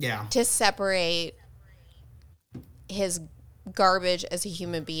Yeah, to separate his garbage as a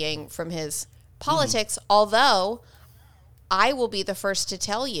human being from his politics, although I will be the first to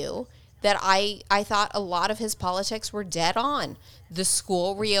tell you that I thought a lot of his politics were dead on. The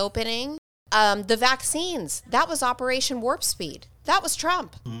school reopening, the vaccines, that was Operation Warp Speed. That was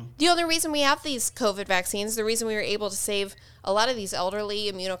Trump. The only reason we have these COVID vaccines, the reason we were able to save a lot of these elderly,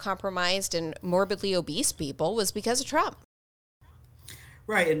 immunocompromised, and morbidly obese people was because of Trump.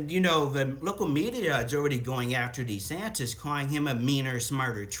 right. And the local media is already going after DeSantis, calling him a meaner,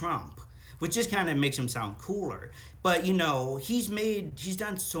 smarter Trump, which just kind of makes him sound cooler. But he's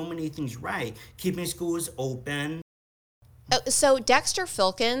done so many things right, keeping schools open. So Dexter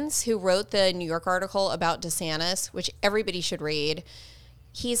Filkins, who wrote the New York article about DeSantis, which everybody should read,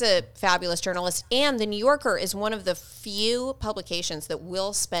 he's a fabulous journalist. And the New Yorker is one of the few publications that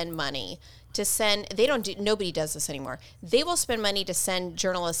will spend money to send, nobody does this anymore. They will spend money to send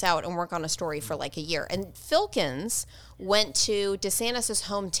journalists out and work on a story for like a year. And Filkins went to DeSantis'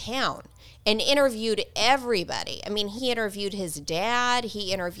 hometown and interviewed everybody. I mean, he interviewed his dad.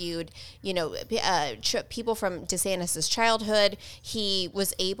 He interviewed, people from DeSantis' childhood. He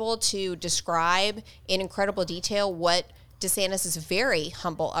was able to describe in incredible detail what DeSantis' very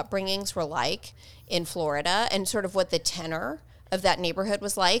humble upbringings were like in Florida and sort of what the tenor of that neighborhood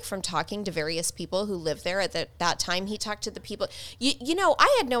was like from talking to various people who lived there at that time. He talked to the people.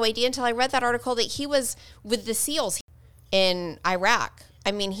 I had no idea until I read that article that he was with the SEALs in Iraq.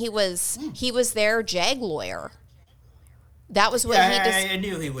 I mean, he was their JAG lawyer. That was what I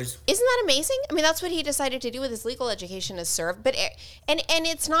knew he was. Isn't that amazing? I mean, that's what he decided to do with his legal education is serve. But and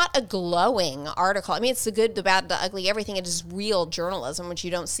it's not a glowing article. I mean, it's the good, the bad, the ugly, everything. It is real journalism, which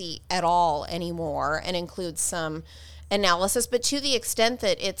you don't see at all anymore, and includes some analysis. But to the extent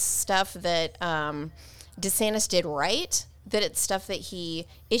that it's stuff that DeSantis did right, that it's stuff that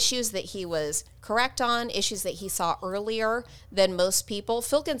issues that he was correct on, issues that he saw earlier than most people.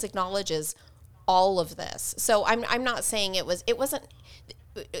 Filkins acknowledges all of this. So I'm not saying it wasn't,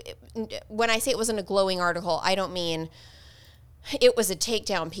 when I say it wasn't a glowing article, I don't mean it was a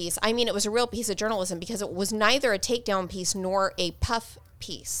takedown piece. I mean, it was a real piece of journalism because it was neither a takedown piece nor a puff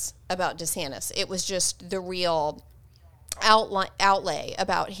piece about DeSantis. It was just the real outlay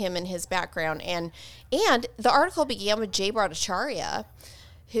about him and his background. And the article began with Jay Bhattacharya,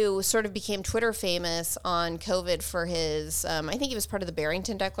 who sort of became Twitter famous on COVID for his, I think he was part of the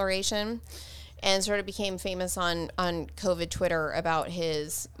Barrington Declaration, and sort of became famous on COVID Twitter about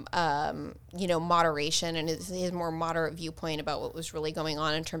his, moderation and his more moderate viewpoint about what was really going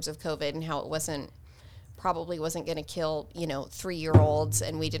on in terms of COVID and how it wasn't probably wasn't going to kill, 3-year-olds,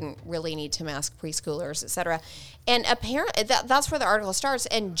 and we didn't really need to mask preschoolers, etc. And apparently that's where the article starts.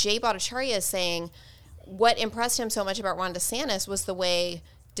 And Jay Bhattacharya is saying what impressed him so much about Ron DeSantis was the way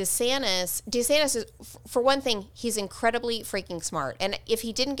DeSantis is, for one thing, he's incredibly freaking smart. And if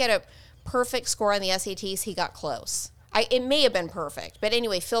he didn't get a perfect score on the SATs, he got close. It may have been perfect. But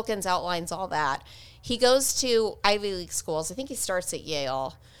anyway, Filkins outlines all that. He goes to Ivy League schools. I think he starts at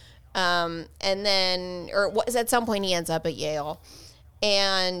Yale. And then, at some point he ends up at Yale.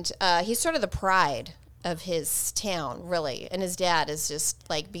 And he's sort of the pride of his town, really. And his dad is just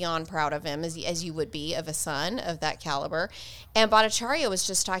like beyond proud of him, as you would be of a son of that caliber. And Bhattacharya was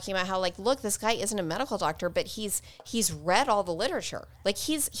just talking about how, like, look, this guy isn't a medical doctor, but he's read all the literature. Like,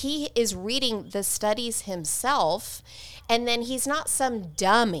 he is reading the studies himself, and then he's not some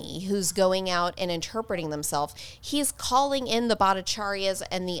dummy who's going out and interpreting themselves. He's calling in the Bhattacharyas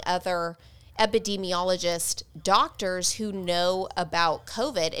and the other epidemiologist doctors who know about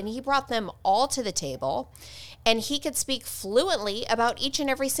COVID, and he brought them all to the table, and he could speak fluently about each and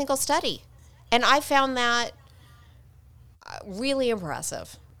every single study. And I found that really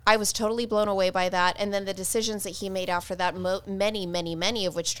impressive. I was totally blown away by that. And then the decisions that he made after that, many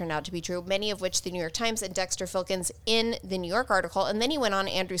of which turned out to be true, many of which the New York Times and Dexter Filkins in the New York article. And then he went on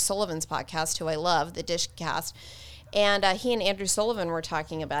Andrew Sullivan's podcast, who I love, the Dishcast. And he and Andrew Sullivan were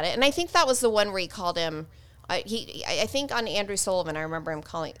talking about it. And I think that was the one where he called him, I think on Andrew Sullivan, I remember him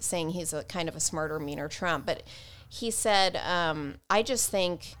saying he's a kind of a smarter, meaner Trump. But he said, I just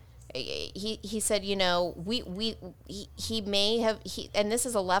think, he said, he may have, and this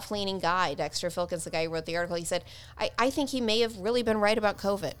is a left-leaning guy, Dexter Filkins, the guy who wrote the article. He said, I think he may have really been right about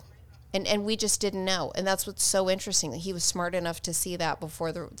COVID. And we just didn't know. And that's what's so interesting, that he was smart enough to see that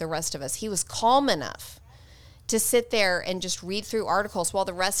before the rest of us. He was calm enough to sit there and just read through articles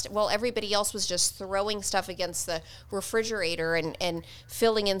while everybody else was just throwing stuff against the refrigerator and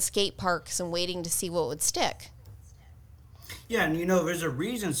filling in skate parks and waiting to see what would stick. Yeah, and there's a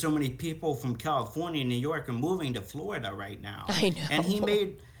reason so many people from California and New York are moving to Florida right now. I know. And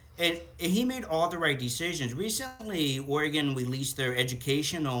he made all the right decisions. Recently, Oregon released their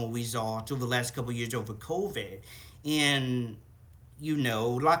educational results over the last couple of years over COVID. And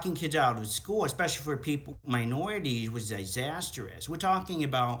locking kids out of school, especially for minorities, was disastrous. We're talking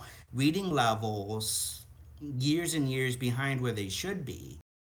about reading levels years and years behind where they should be.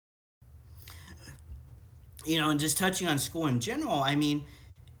 And just touching on school in general, I mean,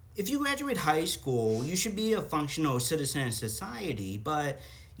 if you graduate high school, you should be a functional citizen in society. But,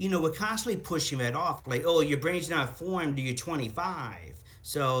 we're constantly pushing that off. Like, oh, your brain's not formed till you're 25.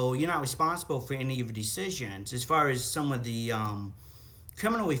 So you're not responsible for any of your decisions, as far as some of the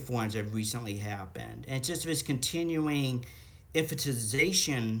criminal reforms that have recently happened. And it's just this continuing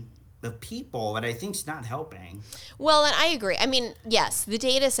emphasization of people that I think is not helping. Well, and I agree. I mean, yes, the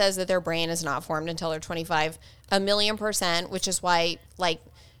data says that their brain is not formed until they're 25, 1,000,000%, which is why, like,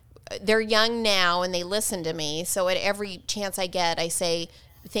 they're young now and they listen to me. So at every chance I get, I say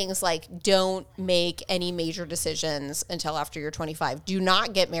things like, don't make any major decisions until after you're 25. Do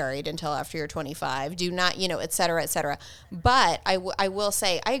not get married until after you're 25. Do not, et cetera, et cetera. But I will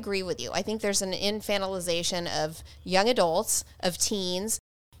say, I agree with you. I think there's an infantilization of young adults, of teens.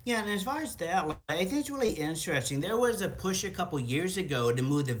 Yeah, and as far as that, I think it's really interesting. There was a push a couple years ago to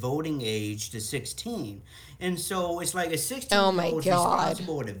move the voting age to 16. And so it's like a 16-year-old is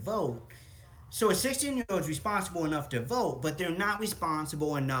responsible to vote. So a 16-year-old is responsible enough to vote, but they're not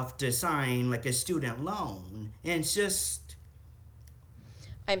responsible enough to sign like a student loan. And it's just...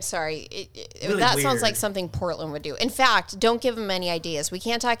 I'm sorry. Really that weird. Sounds like something Portland would do. In fact, don't give them any ideas. We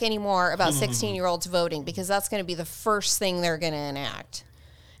can't talk anymore about 16-year-olds voting, because that's going to be the first thing they're going to enact.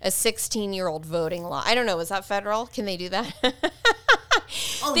 A 16-year-old voting law. I don't know. Is that federal? Can they do that?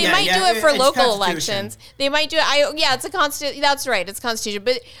 They might do it for local elections. They might do it. It's a constitution. That's right. It's constitution.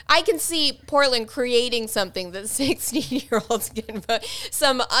 But I can see Portland creating something that 16-year-olds can vote.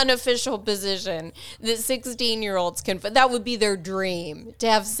 Some unofficial position that 16-year-olds can vote. That would be their dream, to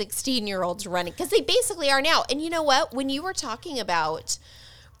have 16-year-olds running, because they basically are now. And you know what? When you were talking about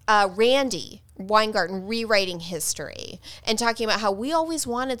Randy Weingarten rewriting history and talking about how we always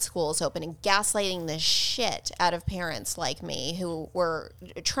wanted schools open and gaslighting the shit out of parents like me who were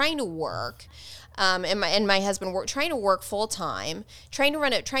trying to work, and my husband were trying to work full time, trying to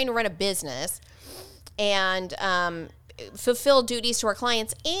run a business, and fulfill duties to our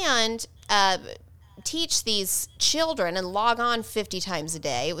clients, and teach these children and log on 50 times a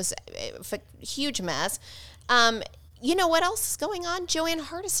day. It was a huge mess. You know what else is going on? Joanne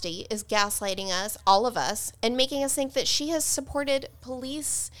Hardesty is gaslighting us, all of us, and making us think that she has supported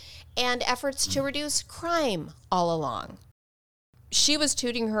police and efforts to reduce crime all along. She was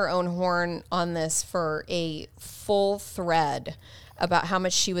tooting her own horn on this for a full thread about how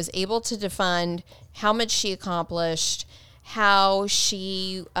much she was able to defund, how much she accomplished, how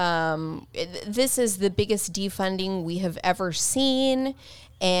she, this is the biggest defunding we have ever seen,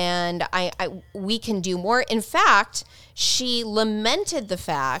 and we can do more. In fact, she lamented the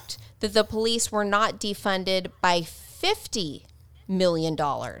fact that the police were not defunded by $50 million.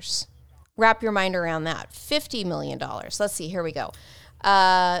 Wrap your mind around that. $50 million. Let's see, here we go.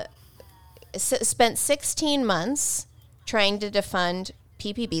 Spent 16 months trying to defund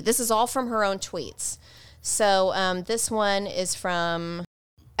PPB. This is all from her own tweets. So this one is from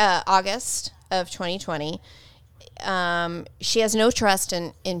August of 2020. She has no trust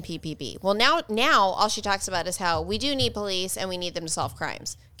in PPB. Well, now all she talks about is how we do need police and we need them to solve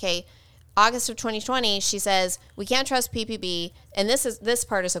crimes. Okay. August of 2020, she says, we can't trust PPB. And this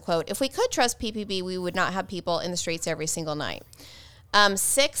part is a quote. If we could trust PPB, we would not have people in the streets every single night.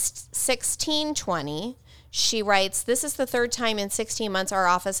 16/20, she writes, this is the third time in 16 months our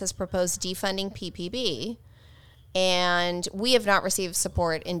office has proposed defunding PPB. And we have not received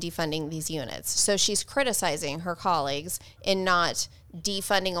support in defunding these units. So she's criticizing her colleagues in not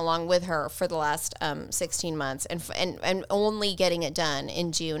defunding along with her for the last 16 months and only getting it done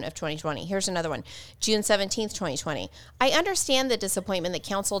in June of 2020. Here's another one. June 17th, 2020. I understand the disappointment that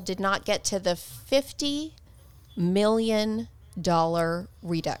council did not get to the $50 million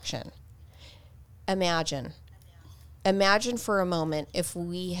reduction. Imagine for a moment if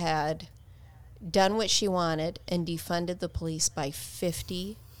we had done what she wanted and defunded the police by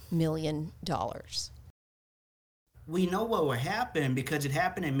 $50 million. We know what would happen because it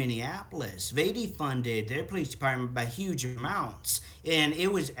happened in Minneapolis. They defunded their police department by huge amounts, and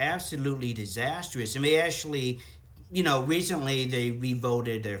it was absolutely disastrous. And they actually, recently they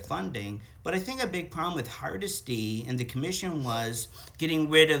revoted their funding. But I think a big problem with Hardesty and the commission was getting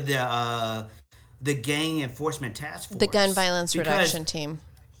rid of the gang enforcement task force. The gun violence reduction team.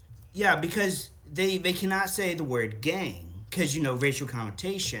 Yeah, because they cannot say the word gang because, racial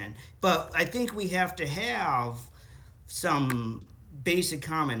connotation. But I think we have to have some basic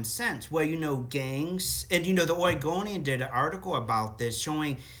common sense where, gangs, and, the Oregonian did an article about this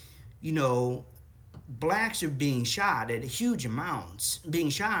showing, blacks are being shot at huge amounts, being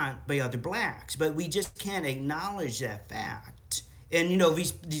shot by other blacks, but we just can't acknowledge that fact. And,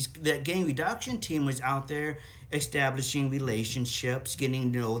 that gang reduction team was out there establishing relationships,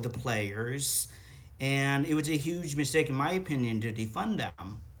 getting to know the players, and it was a huge mistake, in my opinion, to defund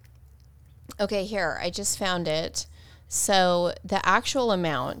them. Okay, here, I just found it. So the actual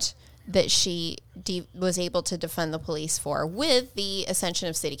amount that she was able to defund the police for with the ascension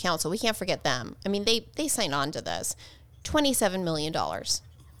of city council, we can't forget them. I mean, they signed on to this. $27 million.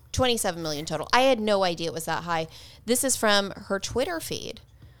 $27 million total. I had no idea it was that high. This is from her Twitter feed.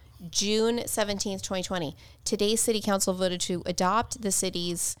 June 17th, 2020. Today's city council voted to adopt the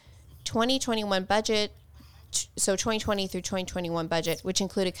city's 2021 budget, so 2020 through 2021 budget, which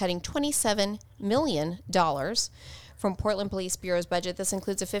included cutting $27 million from Portland Police Bureau's budget. This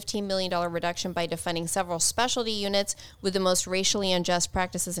includes a $15 million reduction by defunding several specialty units with the most racially unjust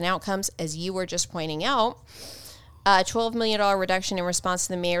practices and outcomes, as you were just pointing out. A $12 million reduction in response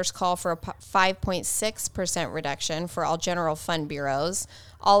to the mayor's call for a 5.6% reduction for all general fund bureaus.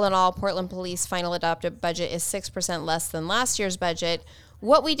 All in all, Portland Police final adopted budget is 6% less than last year's budget.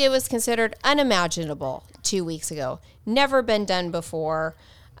 What we did was considered unimaginable 2 weeks ago. Never been done before.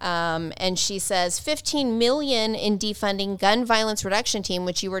 And she says $15 million in defunding gun violence reduction team,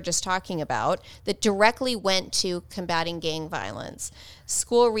 which you were just talking about, that directly went to combating gang violence.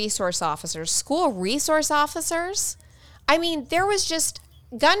 School resource officers. I mean, there was just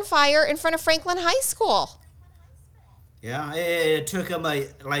gunfire in front of Franklin High School. Yeah, it took them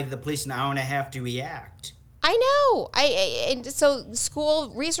like the police an hour and a half to react. I know. So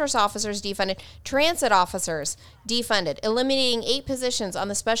school resource officers defunded, transit officers defunded, eliminating 8 positions on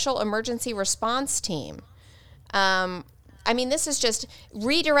the special emergency response team. I mean, this is just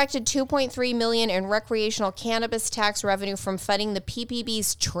redirected $2.3 million in recreational cannabis tax revenue from funding the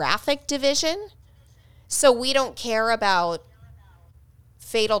PPB's traffic division. So we don't care about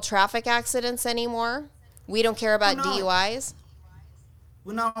fatal traffic accidents anymore. We don't care about DUIs.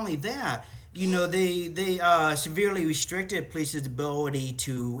 Well, not only that. They severely restricted police's ability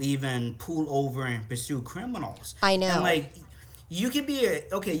to even pull over and pursue criminals. I know. And you can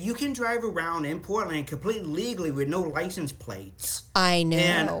you can drive around in Portland completely legally with no license plates. I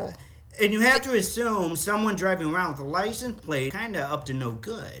know. And you have to assume someone driving around with a license plate kind of up to no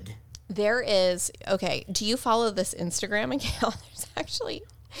good. There is, do you follow this Instagram account? There's actually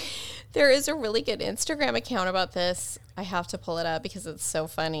There is a really good Instagram account about this. I have to pull it up because it's so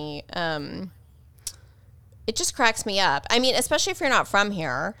funny. It just cracks me up. I mean, especially if you're not from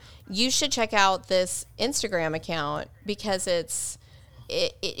here, you should check out this Instagram account because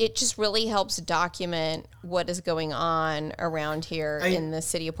it just really helps document what is going on around here in the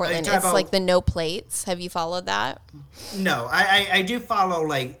city of Portland. It's like the No Plates. Have you followed that? No, I do follow,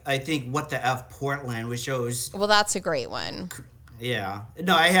 like, I think What the F Portland, which shows. Well, that's a great one. Yeah.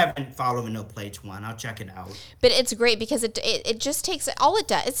 No, I haven't followed the No Plates one. I'll check it out. But it's great because it just takes all it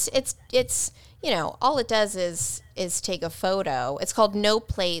does. It's all it does is take a photo. It's called No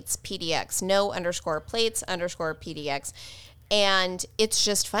Plates PDX. No_plates_PDX. And it's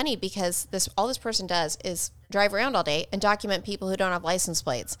just funny because all this person does is drive around all day and document people who don't have license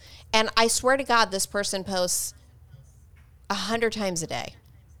plates. And I swear to God, this person posts 100 times a day.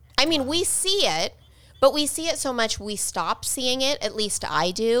 I mean, we see it, but we see it so much we stop seeing it. At least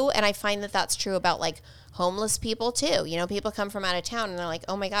I do. And I find that that's true about like homeless people too. You know, people come from out of town and they're like,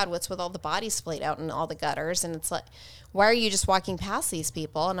 oh my God, what's with all the bodies splayed out in all the gutters? And it's like, why are you just walking past these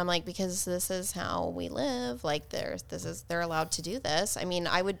people? And I'm like, because this is how we live. Like they're allowed to do this. I mean,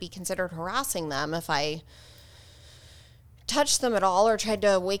 I would be considered harassing them if I touched them at all or tried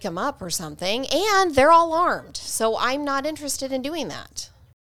to wake them up or something. And they're all armed. So I'm not interested in doing that.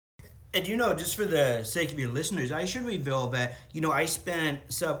 And just for the sake of your listeners, I should reveal that once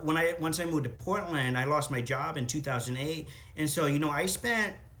I moved to Portland, I lost my job in 2008, and so I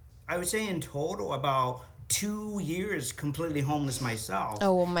spent, I would say in total, about 2 years completely homeless myself.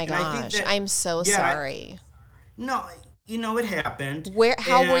 Oh my gosh, I'm so sorry. No, it happened.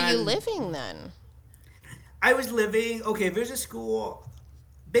 How were you living then? I was living, there's a school.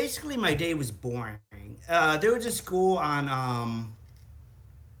 Basically, my day was boring. There was a school on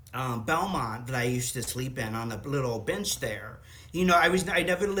Belmont that I used to sleep in on the little bench there. I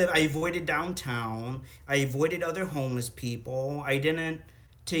avoided downtown. I avoided other homeless people. I didn't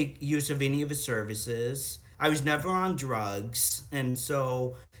take use of any of the services. I was never on drugs. And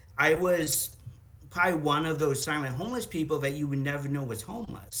so I was probably one of those silent homeless people that you would never know was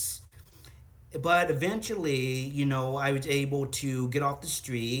homeless. But eventually, I was able to get off the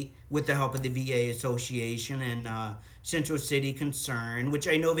street with the help of the VA Association and Central City Concern, which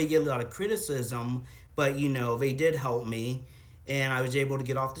I know they get a lot of criticism, but they did help me, and I was able to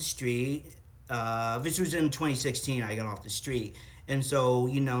get off the street. This was in 2016. I got off the street, and so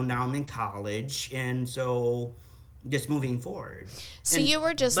now I'm in college, and so just moving forward. So you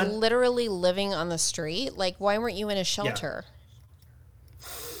were just literally living on the street. Like, why weren't you in a shelter?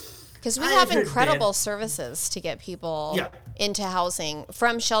 Because we have incredible services to get people into housing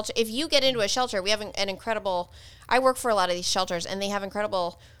from shelter. If you get into a shelter, we have an incredible. I work for a lot of these shelters, and they have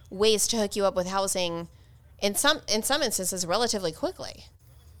incredible ways to hook you up with housing. In some instances, relatively quickly.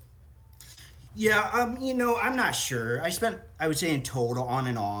 Yeah, I'm not sure. I would say in total, on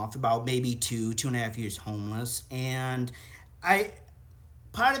and off, about maybe 2.5 years homeless, and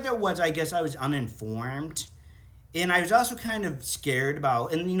part of it was, I guess, I was uninformed. And I was also kind of scared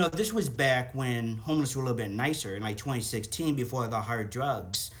about, and this was back when homeless were a little bit nicer, in like 2016, before the hard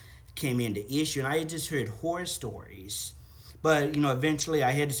drugs came into issue. And I had just heard horror stories. But, eventually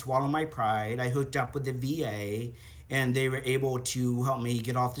I had to swallow my pride. I hooked up with the VA, and they were able to help me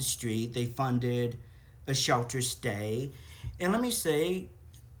get off the street. They funded a shelter stay. And let me say,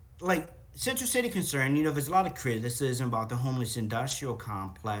 like, Central City Concern, there's a lot of criticism about the homeless industrial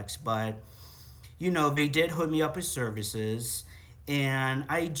complex, but they did hook me up with services, and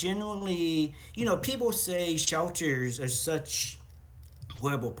I genuinely, people say shelters are such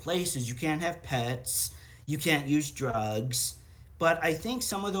horrible places. You can't have pets, you can't use drugs, but I think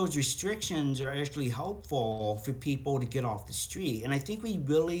some of those restrictions are actually helpful for people to get off the street, and I think we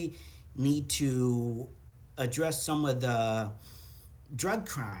really need to address some of the drug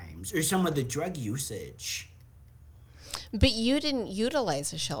crimes or some of the drug usage. But you didn't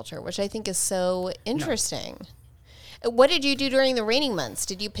utilize a shelter, which I think is so interesting. No. What did you do during the raining months?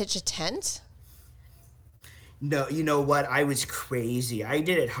 Did you pitch a tent? No, you know what? I was crazy. I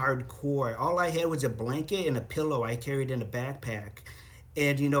did it hardcore. All I had was a blanket and a pillow I carried in a backpack.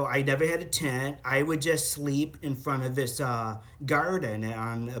 And, I never had a tent. I would just sleep in front of this garden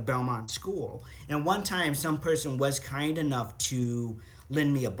on a Belmont school. And one time, some person was kind enough to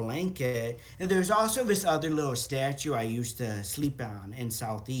lend me a blanket. And there's also this other little statue I used to sleep on in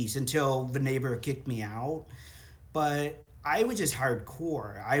Southeast until the neighbor kicked me out. But I was just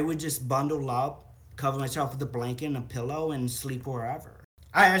hardcore. I would just bundle up, cover myself with a blanket and a pillow, and sleep wherever.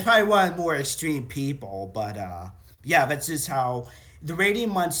 I was probably one of the more extreme people, but yeah, that's just how. The rainy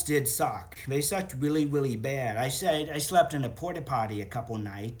months did suck. They sucked really, really bad. I said I slept in a porta potty a couple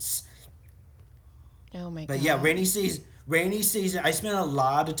nights. Oh my But yeah, God. rainy season. I spent a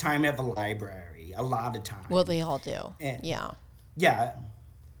lot of time at the library, a lot of Well, time. they all do. And Yeah. yeah,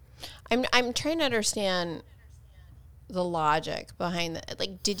 I'm trying to understand the logic behind that.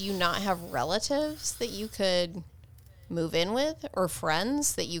 Like, did you not have relatives that you could move in with or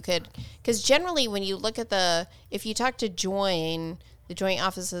friends that you could? Because generally, when you look at if you talk to the joint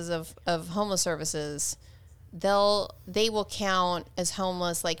offices of homeless services, they will count as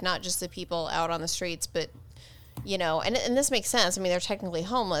homeless, like not just the people out on the streets, but and this makes sense. I mean, they're technically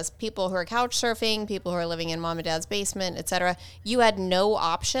homeless. People who are couch surfing, people who are living in mom and dad's basement, etc. You had no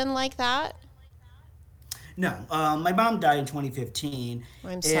option like that? no. My mom died in 2015,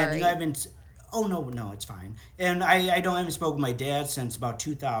 I'm and I sorry. haven't. Oh no, no, it's fine. And I don't haven't spoken with my dad since about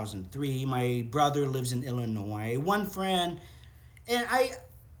 2003. My brother lives in Illinois. One friend, and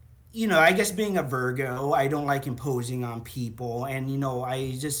I guess being a Virgo, I don't like imposing on people, and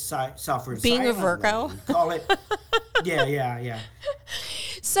I just suffer Being a Virgo. silently. Call it, yeah, yeah, yeah.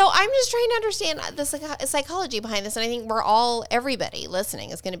 So I'm just trying to understand the psychology behind this, and I think everybody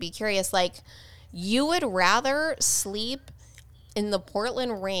listening is going to be curious. Like, you would rather sleep in the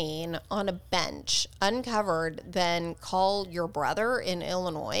Portland rain on a bench uncovered than call your brother in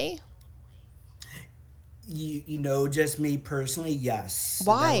Illinois? Just me personally, yes.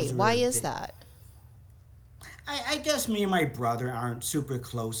 Why? Those Why were is the, that? I guess me and my brother aren't super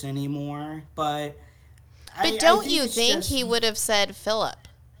close anymore, but But I don't think you it's think just he would have said, Philip,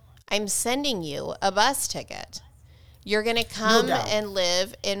 I'm sending you a bus ticket. You're going to no come doubt. and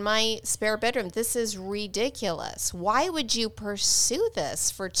live in my spare bedroom. This is ridiculous. Why would you pursue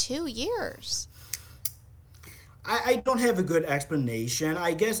this for 2 years? I don't have a good explanation.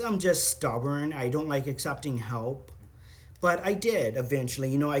 I guess I'm just stubborn. I don't like accepting help. But I did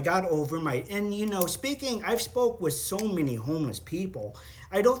eventually. I got over my and speaking, I've spoke with so many homeless people.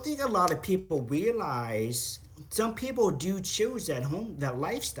 I don't think a lot of people realize some people do choose that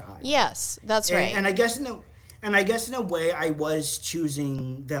lifestyle. Yes, that's And, right. and I guess in a way I was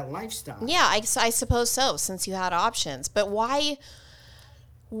choosing that lifestyle. Yeah, I suppose so, since you had options. But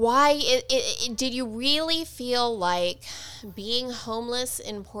did you really feel like being homeless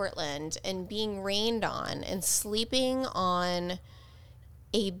in Portland and being rained on and sleeping on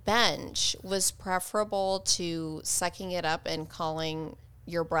a bench was preferable to sucking it up and calling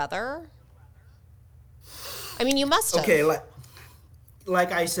your brother? I mean, you must Okay, have.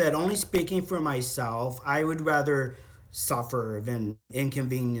 like I said, only speaking for myself, I would rather suffer than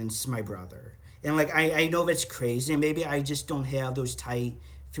inconvenience my brother. And like I know that's crazy. Maybe I just don't have those tight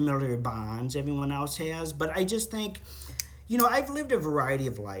familiar bonds everyone else has. But I just think, I've lived a variety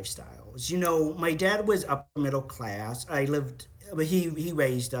of lifestyles. My dad was upper middle class. But he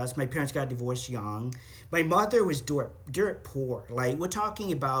raised us. My parents got divorced young. My mother was dirt poor. Like we're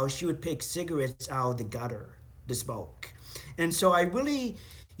talking about, she would pick cigarettes out of the gutter to smoke. And so I really,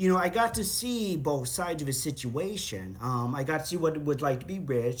 I got to see both sides of a situation. I got to see what it was like to be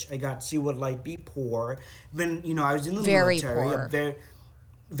rich. I got to see what it like to be poor. Then, I was in the Very military, poor.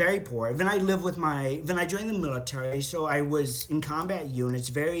 very poor. Then I joined the military, so I was in combat units,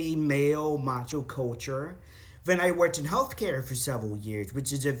 very male, macho culture. Then I worked in healthcare for several years,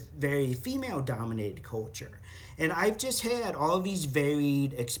 which is a very female dominated culture. And I've just had all these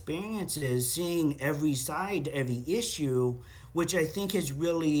varied experiences, seeing every side, every issue, which I think has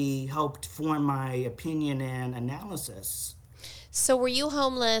really helped form my opinion and analysis. So, were you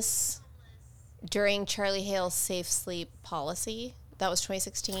homeless during Charlie Hale's safe sleep policy? That was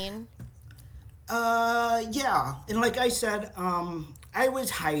 2016. Yeah, and like I said, I was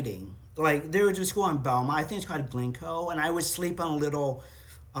hiding. Like there was a school in Belmont, I think it's called Blinko, and I would sleep on a little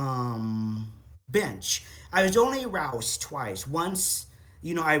bench. I was only aroused twice. Once,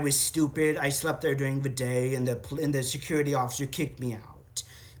 I was stupid. I slept there during the day, and the security officer kicked me out.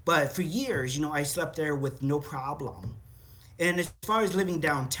 But for years, I slept there with no problem. And as far as living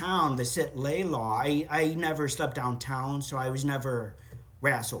downtown, the sit lay law, I never slept downtown, so I was never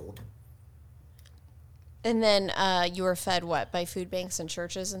rassled. And then you were fed what? By food banks and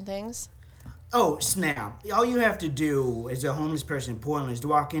churches and things? Oh, Snap. All you have to do as a homeless person in Portland is to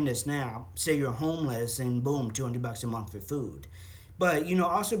walk into Snap, say you're homeless, and boom, $200 a month for food. But,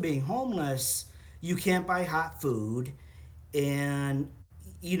 also being homeless, you can't buy hot food, and,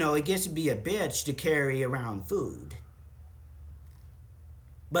 it gets to be a bitch to carry around food.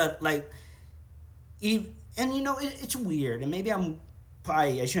 But, like, and, it's weird, and maybe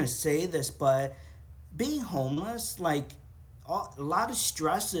I shouldn't say this, but being homeless, like, a lot of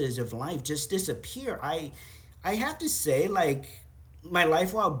stresses of life just disappear. I have to say, like, my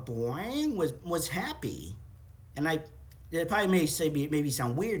life, while boring, was happy, and it probably maybe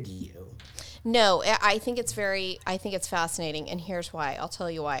sound weird to you. No, I think it's I think it's fascinating. And here's why. I'll tell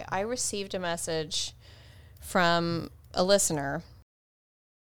you why. I received a message from a listener.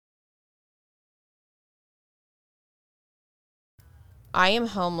 I am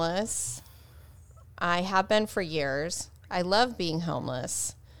homeless. I have been for years. I love being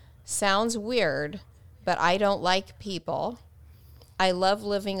homeless. Sounds weird, but I don't like people. I love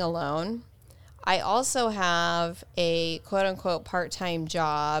living alone. I also have a quote unquote part time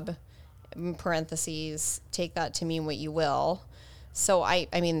job, in parentheses, take that to mean what you will. So I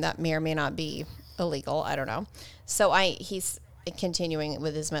mean, that may or may not be illegal. I don't know. So he's continuing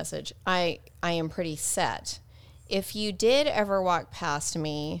with his message. I am pretty set. If you did ever walk past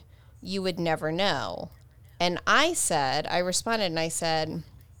me, you would never know. And I responded and I said,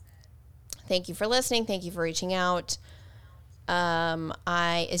 thank you for listening. Thank you for reaching out.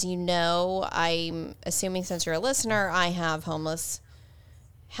 As you know, I'm assuming since you're a listener, I have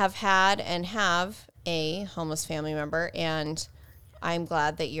had and have a homeless family member, and I'm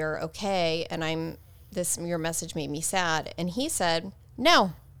glad that you're okay. And your message made me sad. And he said,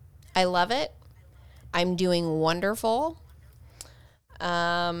 no, I love it. I'm doing wonderful.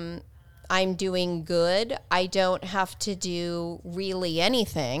 I'm doing good. I don't have to do really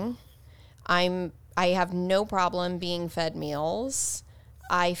anything. I have no problem being fed meals.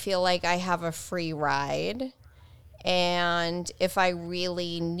 I feel like I have a free ride. And if I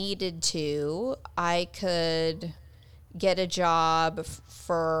really needed to, I could get a job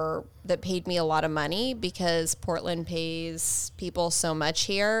that paid me a lot of money, because Portland pays people so much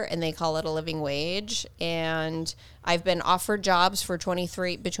here and they call it a living wage. And I've been offered jobs for between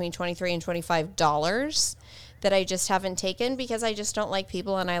 $23 and $25 that I just haven't taken because I just don't like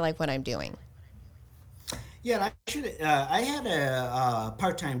people and I like what I'm doing. Yeah, I had a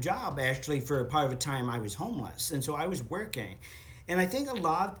part-time job actually for part of the time I was homeless, and so I was working, and I think a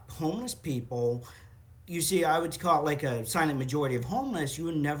lot of homeless people, you see, I would call it like a silent majority of homeless. You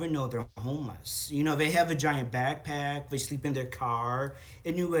would never know they're homeless. They have a giant backpack, they sleep in their car,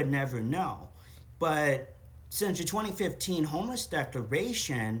 and you would never know. But since the 2015 homeless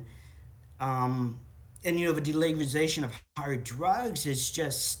declaration, and the delegalization of hard drugs is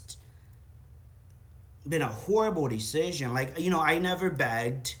just been a horrible decision. Like, I never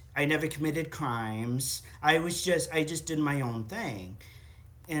begged, I never committed crimes. I just did my own thing.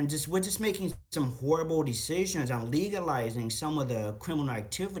 And we're just making some horrible decisions on legalizing some of the criminal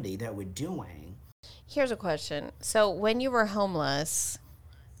activity that we're doing. Here's a question. So when you were homeless,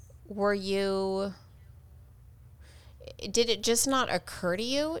 did it just not occur to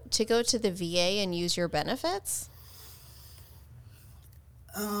you to go to the VA and use your benefits?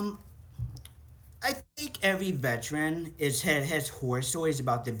 I think every veteran has horror stories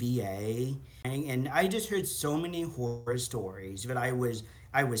about the VA, and I just heard so many horror stories that I was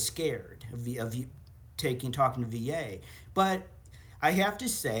scared of talking to VA. But I have to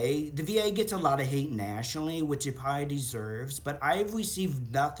say, the VA gets a lot of hate nationally, which it probably deserves. But I've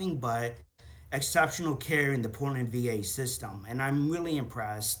received nothing but exceptional care in the Portland VA system, and I'm really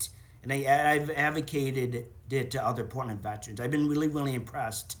impressed. And I've advocated it to other Portland veterans. I've been really, really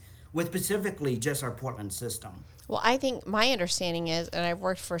impressed with specifically just our Portland system. Well, I think my understanding is, and I've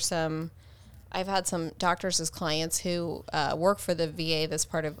had some doctors as clients who work for the VA that's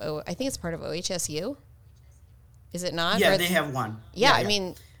I think it's part of OHSU. Is it not? Yeah, they have one. Yeah, I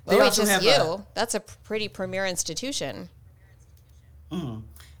mean, they OHSU, that's a pretty premier institution. Mm-hmm.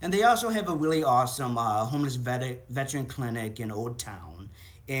 And they also have a really awesome homeless veteran clinic in Old Town.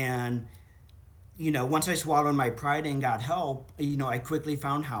 And once I swallowed my pride and got help, I quickly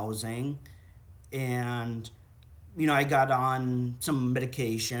found housing, and I got on some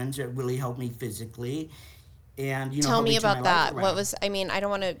medications that really helped me physically, and tell me about that. I don't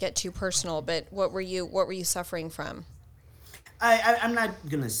want to get too personal, but what were you suffering from? I'm not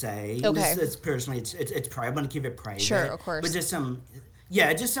gonna say. Okay. It's personally, it's private. I'm gonna keep it private. Sure, of course. But just some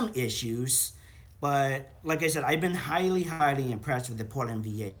issues. But like I said, I've been highly, highly impressed with the Portland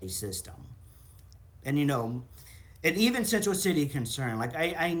VA system. And and even Central City concerned, like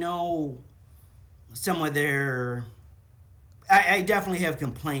I know some of their, I definitely have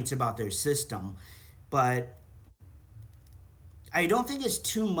complaints about their system, but I don't think it's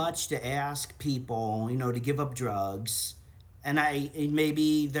too much to ask people, to give up drugs, and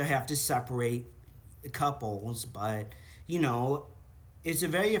maybe they have to separate couples, but it's a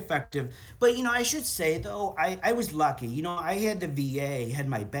very effective. But I should say though, I was lucky. I had the VA had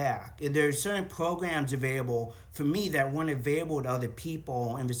my back. There are certain programs available for me that weren't available to other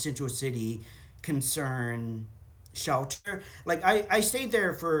people in the Central City concern shelter. Like I stayed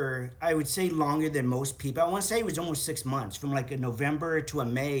there for, I would say, longer than most people. I want to say it was almost 6 months, from like a November to a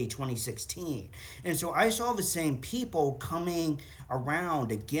May 2016. And so I saw the same people coming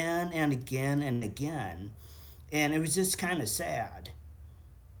around again and again and again. And it was just kind of sad.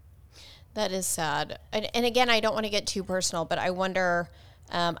 That is sad. And again, I don't want to get too personal, but I wonder.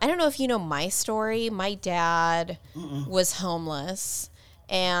 I don't know if you know my story. My dad was homeless,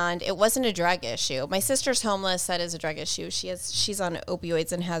 and it wasn't a drug issue. My sister's homeless. That is a drug issue. She's on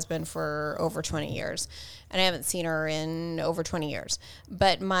opioids and has been for over 20 years, and I haven't seen her in over 20 years.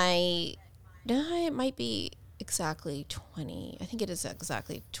 But no, it might be exactly 20. I think it is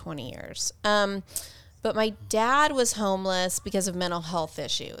exactly 20 years. But my dad was homeless because of mental health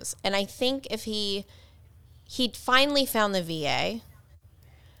issues. And I think if he'd finally found the VA,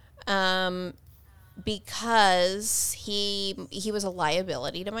 because he was a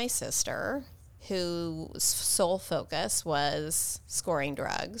liability to my sister, whose sole focus was scoring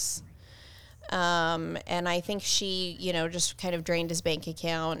drugs. And I think she, just kind of drained his bank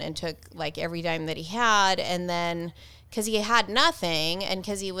account and took like every dime that he had. And then because he had nothing and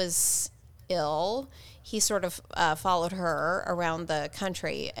because he was ill, he sort of followed her around the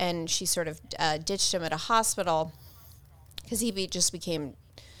country, and she sort of ditched him at a hospital because just became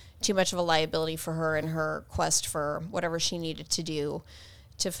too much of a liability for her in her quest for whatever she needed to do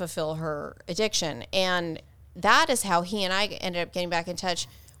to fulfill her addiction. And that is how he and I ended up getting back in touch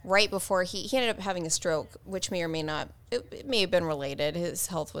right before he ended up having a stroke, which may or may not, it may have been related. His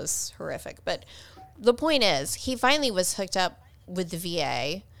health was horrific. But the point is, he finally was hooked up with the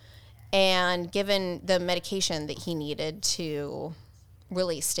VA and given the medication that he needed to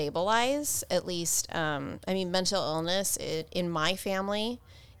really stabilize, at least, mental illness in my family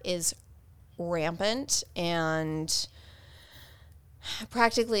is rampant and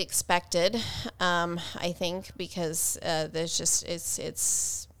practically expected, I think, because there's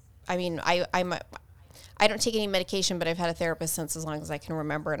just, I don't take any medication, but I've had a therapist since as long as I can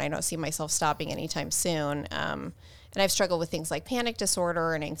remember, and I don't see myself stopping anytime soon. And I've struggled with things like panic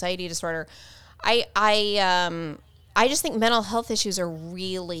disorder and anxiety disorder. I just think mental health issues are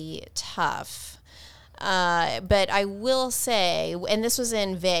really tough. But I will say, and this was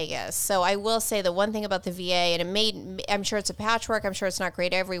in Vegas, so I will say the one thing about the VA, and I'm sure it's a patchwork, I'm sure it's not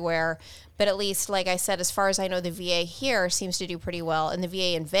great everywhere, but at least, like I said, as far as I know, the VA here seems to do pretty well, and the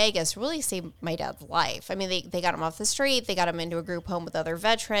VA in Vegas really saved my dad's life. I mean, they got him off the street, they got him into a group home with other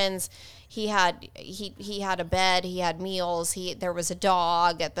veterans. He had a bed, he had meals, there was a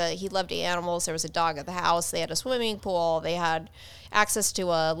dog he loved animals, there was a dog at the house, they had a swimming pool, they had access to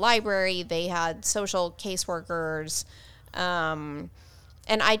a library, they had social caseworkers, and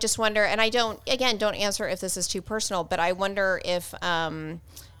I just wonder, and I don't answer if this is too personal, but I wonder if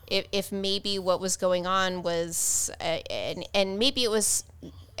maybe what was going on was, and maybe it was,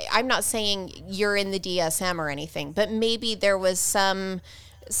 I'm not saying you're in the DSM or anything, but maybe there was some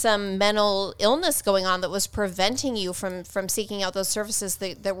mental illness going on that was preventing you from seeking out those services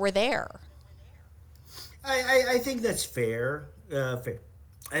that were there. I think that's fair. Fair.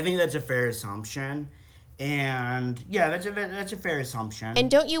 I think that's a fair assumption. And yeah, that's a fair assumption. And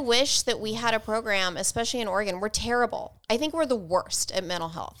don't you wish that we had a program, especially in Oregon? We're terrible. I think we're the worst at mental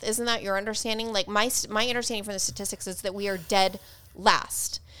health. Isn't that your understanding? Like my understanding from the statistics is that we are dead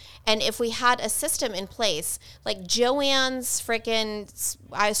last. And if we had a system in place, like Joanne's freaking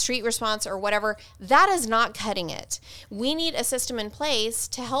street response or whatever, that is not cutting it. We need a system in place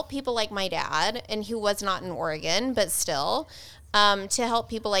to help people like my dad, and who was not in Oregon, but still, to help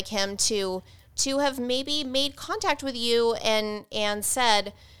people like him to have maybe made contact with you and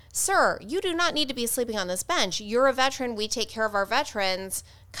said, sir, you do not need to be sleeping on this bench. You're a veteran. We take care of our veterans.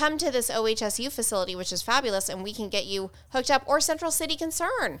 Come to this OHSU facility, which is fabulous, and we can get you hooked up. Or Central City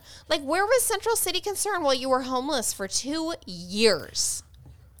Concern. Like, where was Central City Concern while you were homeless for 2 years?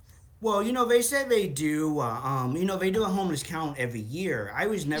 Well, they said they do. They do a homeless count every year. I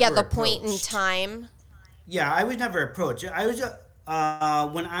was never. Yeah, the approached. Point in time. Yeah, I was never approached. I was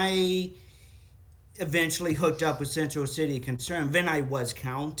when I eventually hooked up with Central City Concern, then I was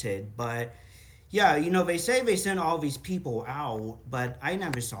counted. But yeah, they say they send all these people out, but I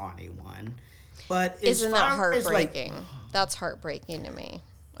never saw anyone. But isn't that heartbreaking? That's heartbreaking to me.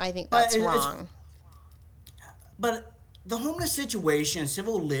 I think that's wrong. But the homeless situation,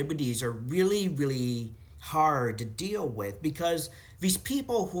 civil liberties are really, really hard to deal with, because these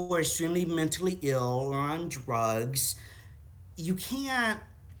people who are extremely mentally ill or on drugs, you can't,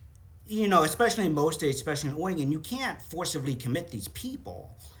 especially in most states, especially in Oregon, you can't forcibly commit these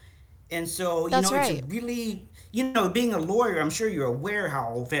people. And so, That's it's right. a really, being a lawyer, I'm sure you're aware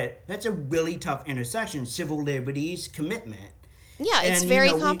how that's a really tough intersection, civil liberties, commitment. Yeah, it's And, very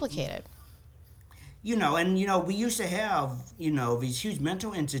complicated. we used to have, these huge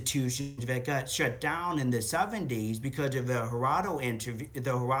mental institutions that got shut down in the 70s because of the Gerardo interview,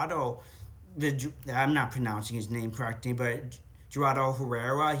 I'm not pronouncing his name correctly, but Gerardo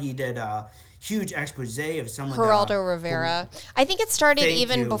Herrera, he did a huge expose of some of the, Geraldo Rivera. I think it started thank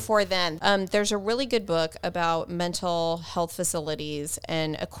even you. before then. There's a really good book about mental health facilities,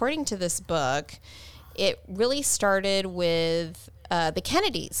 and according to this book, it really started with the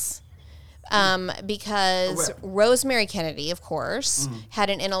Kennedys. Because Correct. Rosemary Kennedy, of course, had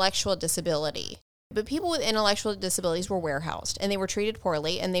an intellectual disability. But people with intellectual disabilities were warehoused and they were treated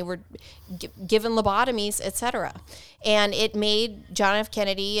poorly and they were given lobotomies, etc. And it made John F.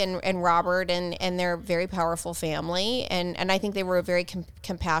 Kennedy and Robert and their very powerful family, and I think they were a very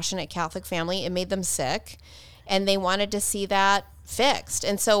compassionate Catholic family. It made them sick and they wanted to see that fixed.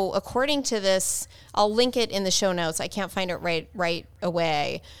 And so according to this, I'll link it in the show notes. I can't find it right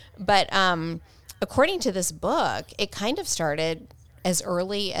away. But according to this book, it kind of started as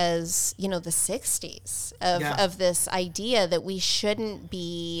early as, the 60s Yeah. of this idea that we shouldn't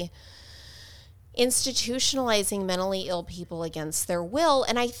be institutionalizing mentally ill people against their will.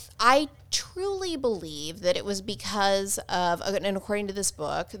 And I truly believe that it was because of, and according to this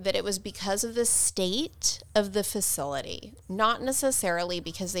book, that it was because of the state of the facility, not necessarily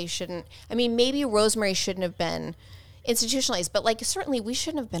because they shouldn't. I mean, maybe Rosemary shouldn't have been institutionalized, but certainly we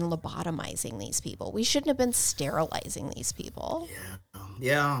shouldn't have been lobotomizing these people. We shouldn't have been sterilizing these people.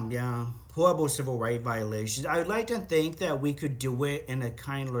 Yeah. Horrible civil rights violations. I would like to think that we could do it in a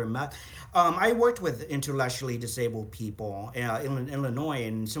kinder method. I worked with intellectually disabled people in Illinois,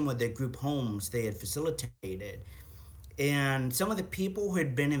 and some of the group homes they had facilitated. And some of the people who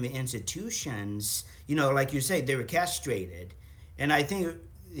had been in the institutions, like you say, they were castrated. And I think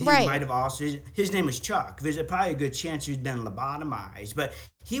he Right. might have also, his name was Chuck. There's probably a good chance he'd been lobotomized. But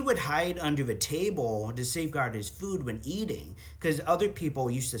he would hide under the table to safeguard his food when eating because other people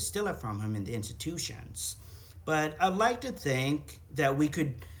used to steal it from him in the institutions. But I'd like to think that we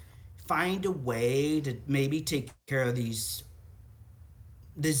could find a way to maybe take care of these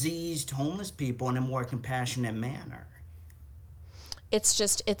diseased homeless people in a more compassionate manner. It's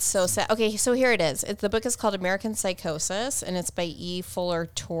so sad. Okay, so here it is. The book is called American Psychosis, and it's by E. Fuller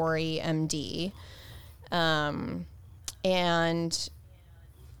Torrey, MD. And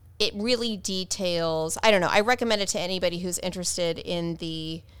it really details, I don't know, I recommend it to anybody who's interested in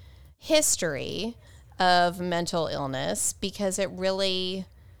the history of mental illness because it really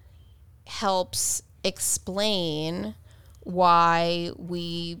helps explain why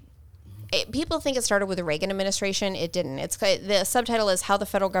people think it started with the Reagan administration. It didn't. The subtitle is How the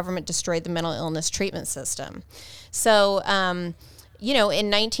Federal Government Destroyed the Mental Illness Treatment System. So, in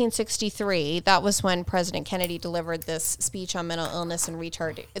 1963, that was when President Kennedy delivered this speech on mental illness and they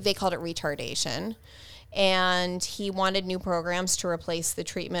called it retardation. And he wanted new programs to replace the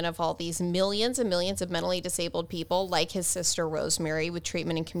treatment of all these millions and millions of mentally disabled people, like his sister Rosemary, with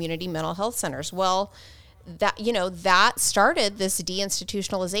treatment in community mental health centers. Well, that started this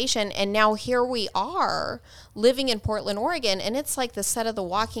deinstitutionalization, and now here we are living in Portland, Oregon, and it's like the set of The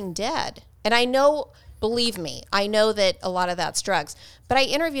Walking Dead. And I know, believe me, I know that a lot of that's drugs, but I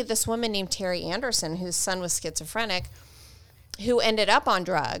interviewed this woman named Terry Anderson whose son was schizophrenic, who ended up on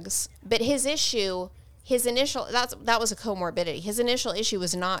drugs, but that was a comorbidity. His initial issue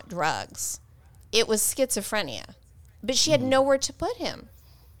was not drugs, it was schizophrenia, but she had nowhere to put him.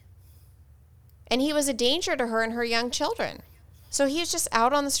 And he was a danger to her and her young children. So he was just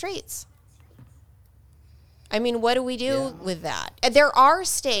out on the streets. I mean, what do we do with that? There are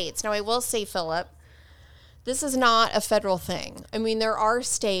states, now I will say, Philip, this is not a federal thing. I mean, there are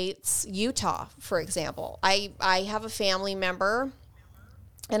states, Utah, for example. I have a family member,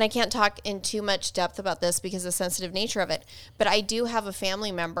 and I can't talk in too much depth about this because of the sensitive nature of it, but I do have a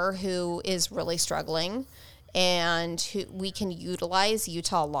family member who is really struggling, and we can utilize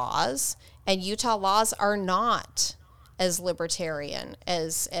Utah laws. And Utah laws are not as libertarian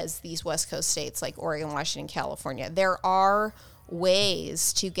as these West Coast states like Oregon, Washington, California. There are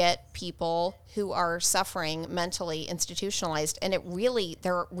ways to get people who are suffering mentally institutionalized, and there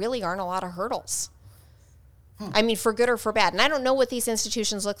really aren't a lot of hurdles. I mean, for good or for bad. And I don't know what these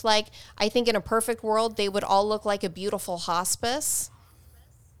institutions look like. I think in a perfect world, they would all look like a beautiful hospice.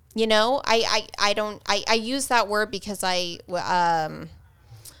 I use that word because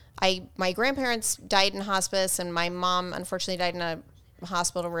my grandparents died in hospice, and my mom unfortunately died in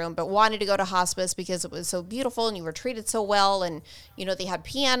hospital room, but wanted to go to hospice because it was so beautiful and you were treated so well. And, you know, they had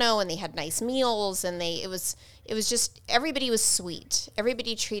piano and they had nice meals and it was just, everybody was sweet.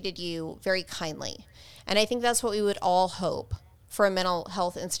 Everybody treated you very kindly. And I think that's what we would all hope for a mental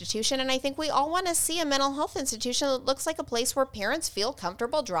health institution. And I think we all want to see a mental health institution that looks like a place where parents feel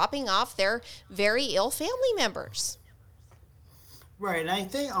comfortable dropping off their very ill family members. Right. And I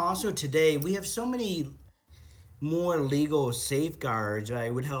think also today we have so many more legal safeguards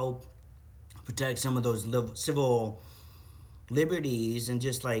that would help protect some of those civil liberties and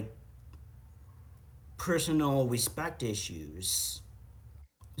just like personal respect issues.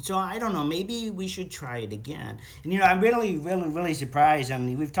 So I don't know, maybe we should try it again. And you know, I'm really surprised. I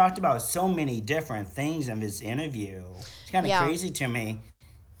mean, we've talked about so many different things in this interview. It's kind of crazy to me.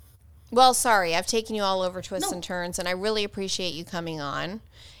 Well, sorry, I've taken you all over twists and turns, and I really appreciate you coming on.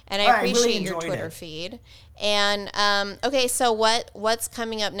 And I appreciate your Twitter feed. And okay, so what's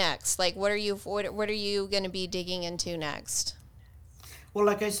coming up next? Like, what are you going to be digging into next? Well,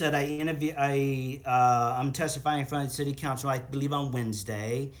 like I said, I'm testifying in front of the city council, I believe on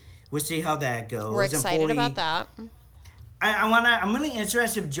Wednesday. We'll see how that goes. We're excited about that. I'm really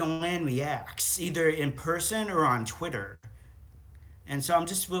interested if Joanne reacts, either in person or on Twitter. And so I'm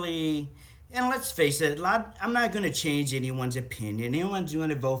just really, and let's face it, I'm not going to change anyone's opinion. Anyone's going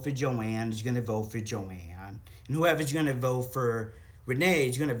to vote for Joanne is going to vote for Joanne. And whoever's going to vote for Renee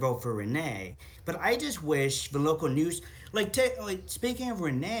is going to vote for Renee. But I just wish the local news, like speaking of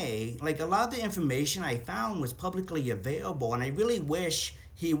Renee, like a lot of the information I found was publicly available. And I really wish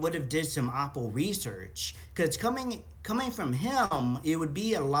he would have did some Apple research. Because coming from him, it would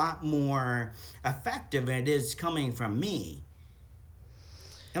be a lot more effective than it is coming from me.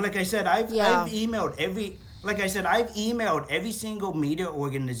 And like I said, I've emailed every single media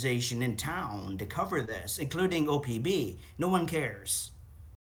organization in town to cover this, including OPB. No one cares.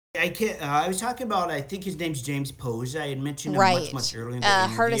 I was talking about, I think his name's James Posa. I had mentioned him much earlier in the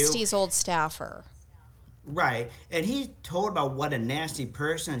interview. Hardesty's old staffer. Right. And he told about what a nasty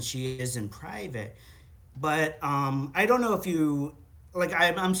person she is in private. But I don't know if you... Like,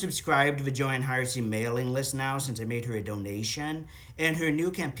 I'm subscribed to the Joanne Hardesty mailing list now since I made her a donation. And her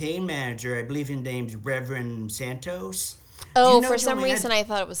new campaign manager, I believe his name's Reverend Santos. Oh, for some reason I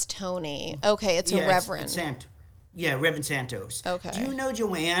thought it was Tony. Okay, it's a Reverend. Reverend Santos. Okay. Do you know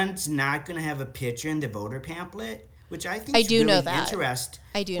Joanne's not going to have a picture in the voter pamphlet? Which I think I is do really know that. interesting.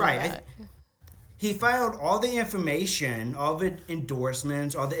 I do know that. He filed all the information, all the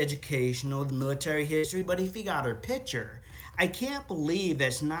endorsements, all the educational, the military history, but he forgot her picture. I can't believe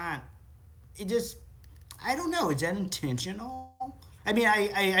that's not, I don't know, is that intentional? I mean,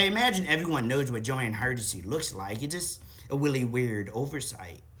 I imagine everyone knows what Joanne Hardesty looks like. It's just a really weird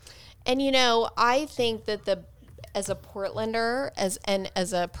oversight. And, you know, I think that as a Portlander,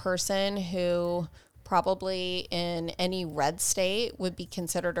 as a person who probably in any red state would be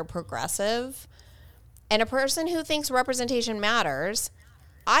considered a progressive, and a person who thinks representation matters,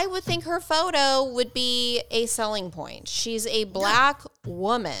 I would think her photo would be a selling point. She's a black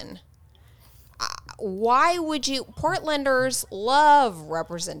woman. Why would you... Portlanders love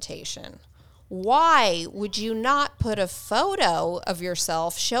representation. Why would you not put a photo of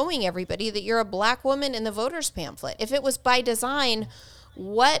yourself showing everybody that you're a black woman in the voter's pamphlet? If it was by design,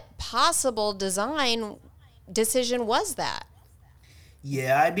 what possible decision was that?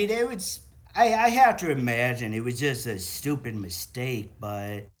 Yeah, I mean, it was... I have to imagine it was just a stupid mistake,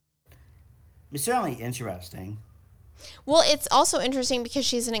 but it's certainly interesting. Well, it's also interesting because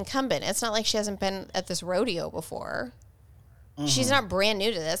she's an incumbent. It's not like she hasn't been at this rodeo before. Mm-hmm. She's not brand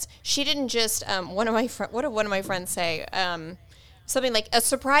new to this. She didn't just, what did one of my friends say? Something like a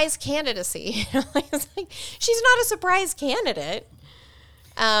surprise candidacy. It's like, she's not a surprise candidate.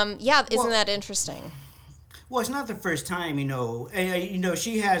 Isn't that interesting? Well, it's not the first time,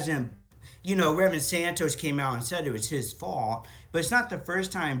 she hasn't. Reverend Santos came out and said it was his fault, but it's not the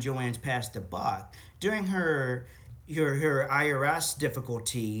first time Joanne's passed the buck. During her IRS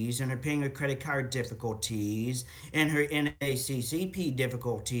difficulties and her paying her credit card difficulties and her NAACP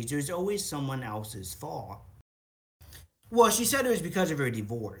difficulties, it was always someone else's fault. Well, she said it was because of her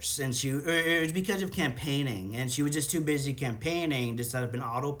divorce, and it was because of campaigning, and she was just too busy campaigning to set up an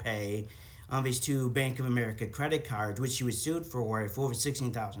auto pay on these two Bank of America credit cards, which she was sued for over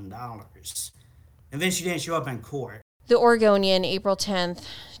 $16,000. And then she didn't show up in court. The Oregonian, April 10th,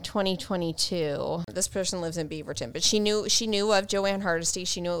 2022. This person lives in Beaverton, but she knew of Joanne Hardesty.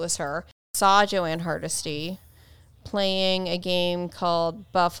 She knew it was her. Saw Joanne Hardesty playing a game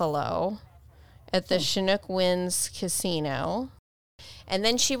called Buffalo at the Chinook Winds Casino. And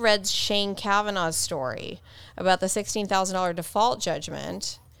then she read Shane Kavanaugh's story about the $16,000 default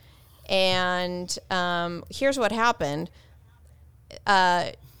judgment. And here's what happened.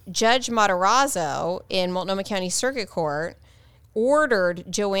 Judge Matarazzo in Multnomah County Circuit Court ordered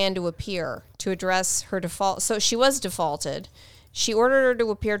Joanne to appear to address her default. So she was defaulted. She ordered her to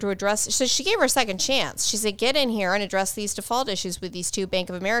appear to address. So she gave her a second chance. She said, get in here and address these default issues with these 2 Bank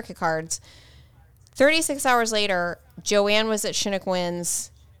of America cards. 36 hours later, Joanne was at Chinook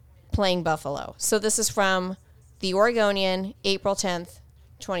Winds playing Buffalo. So this is from the Oregonian, April 10th,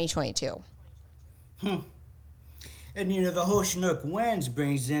 2022. And, the whole Chinook Winds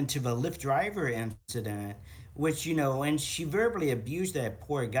brings into the Lyft driver incident, which, and she verbally abused that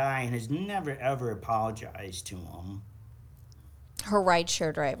poor guy and has never, ever apologized to him. Her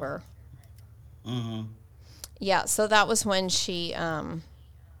rideshare driver. Mm-hmm. Yeah, so that was when she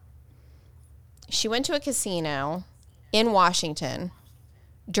went to a casino in Washington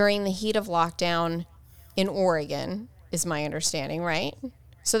during the heat of lockdown in Oregon, is my understanding, right?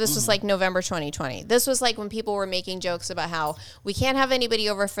 So this was like November 2020. This was like when people were making jokes about how we can't have anybody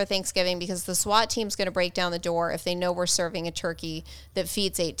over for Thanksgiving because the SWAT team's going to break down the door if they know we're serving a turkey that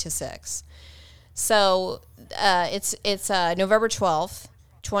feeds 8 to 6. So it's November 12th,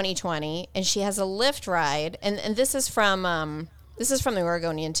 2020, and she has a Lyft ride, and this is from the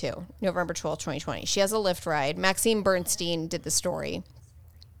Oregonian too, November 12th, 2020. She has a Lyft ride. Maxine Bernstein did the story,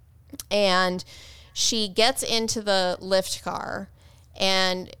 and she gets into the Lyft car.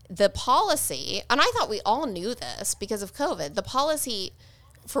 And the policy, and I thought we all knew this because of COVID, the policy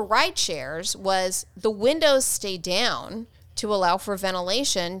for ride shares was the windows stay down to allow for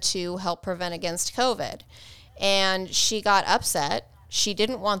ventilation to help prevent against COVID. And she got upset. She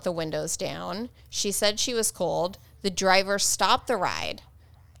didn't want the windows down. She said she was cold. The driver stopped the ride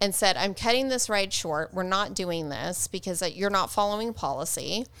and said, I'm cutting this ride short. We're not doing this because you're not following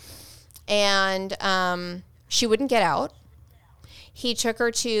policy. And she wouldn't get out. He took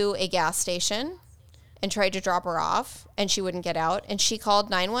her to a gas station and tried to drop her off, and she wouldn't get out, and she called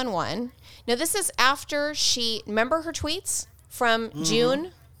 911. Now, this is after remember her tweets from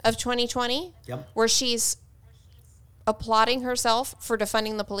June of 2020? Yep. Where she's applauding herself for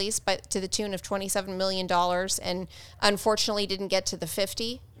defunding the police to the tune of $27 million and unfortunately didn't get to the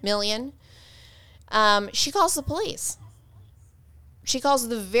 $50 million. She calls the police. She calls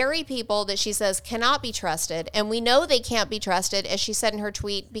the very people that she says cannot be trusted. And we know they can't be trusted, as she said in her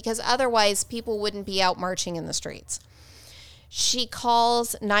tweet, because otherwise people wouldn't be out marching in the streets. She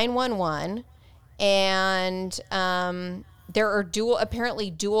calls 911, and there are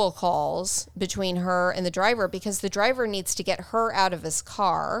apparently dual calls between her and the driver because the driver needs to get her out of his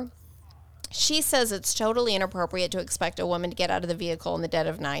car. She says it's totally inappropriate to expect a woman to get out of the vehicle in the dead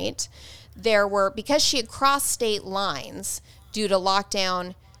of night. Because she had crossed state lines due to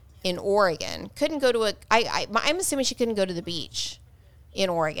lockdown in Oregon, couldn't go to I'm assuming she couldn't go to the beach in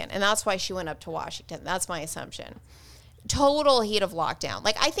Oregon, and that's why she went up to Washington. That's my assumption. Total heat of lockdown.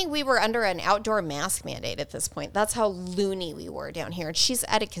 Like, I think we were under an outdoor mask mandate at this point. That's how loony we were down here. And she's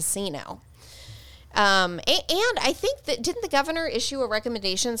at a casino. And I think didn't the governor issue a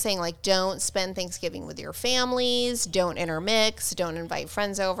recommendation saying, like, don't spend Thanksgiving with your families, don't intermix, don't invite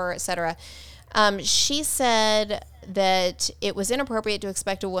friends over, etc. She said that it was inappropriate to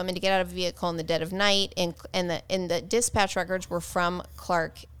expect a woman to get out of a vehicle in the dead of night, and the dispatch records were from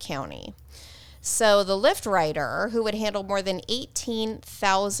Clark County. So the Lyft rider, who had handled more than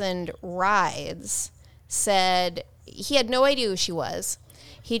 18,000 rides, said he had no idea who she was.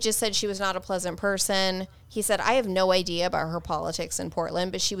 He just said she was not a pleasant person. He said, I have no idea about her politics in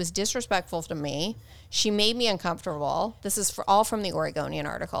Portland, but she was disrespectful to me. She made me uncomfortable. This is all from the Oregonian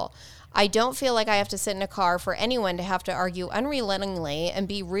article. I don't feel like I have to sit in a car for anyone to have to argue unrelentingly and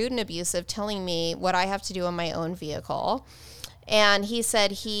be rude and abusive, telling me what I have to do in my own vehicle. And he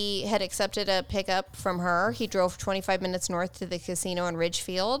said he had accepted a pickup from her. He drove 25 minutes north to the casino in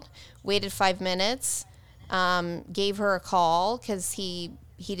Ridgefield, waited 5 minutes, gave her a call because he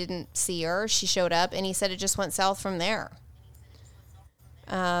didn't see her. She showed up, and he said it just went south from there.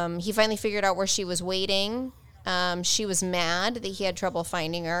 He finally figured out where she was waiting. She was mad that he had trouble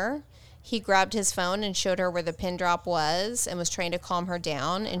finding her. He grabbed his phone and showed her where the pin drop was and was trying to calm her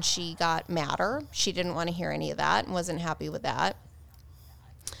down, and she got madder. She didn't want to hear any of that and wasn't happy with that.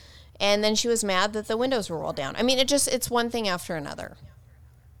 And then she was mad that the windows were rolled down. I mean, it's one thing after another.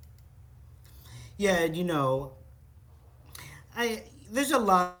 Yeah, there's a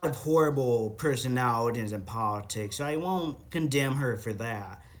lot of horrible personalities in politics, so I won't condemn her for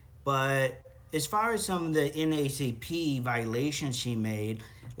that. But as far as some of the NAACP violations she made,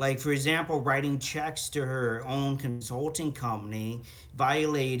 Like, for example, writing checks to her own consulting company,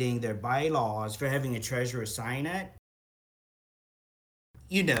 violating their bylaws for having a treasurer sign it.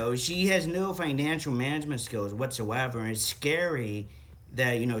 She has no financial management skills whatsoever, and it's scary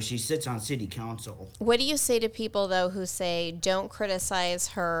that, she sits on city council. What do you say to people, though, who say don't criticize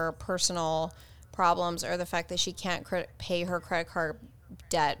her personal problems or the fact that she can't pay her credit card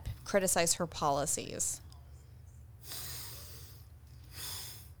debt, criticize her policies?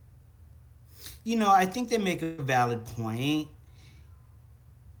 I think they make a valid point.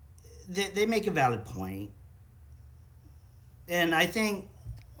 They make a valid point. And I think,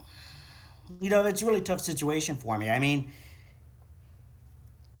 it's a really tough situation for me. I mean,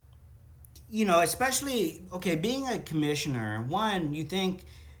 especially, okay, being a commissioner, one, you think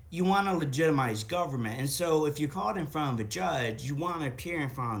you want to legitimize government. And so if you're called in front of a judge, you want to appear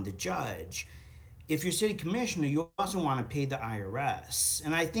in front of the judge. If you're city commissioner, you also want to pay the IRS.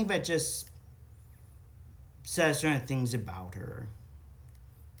 And I think that just says certain things about her.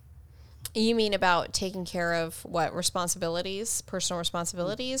 You mean about taking care of what responsibilities, personal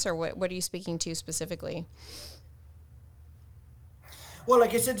responsibilities, or what are you speaking to specifically? Well,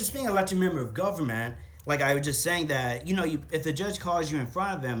 like I said, just being an elected member of government, like I was just saying that, if the judge calls you in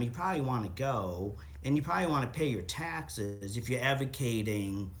front of him, you probably want to go, and you probably want to pay your taxes if you're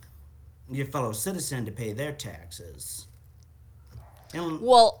advocating your fellow citizen to pay their taxes. And,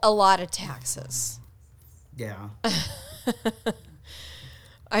 well, a lot of taxes. Yeah.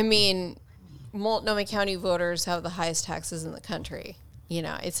 I mean, Multnomah County voters have the highest taxes in the country.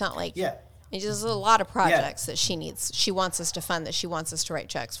 It's not like... Yeah. It's just a lot of projects that she wants us to fund, that she wants us to write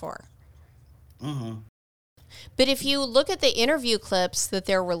checks for. Mm-hmm. But if you look at the interview clips that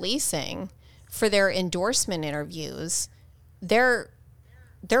they're releasing for their endorsement interviews, they're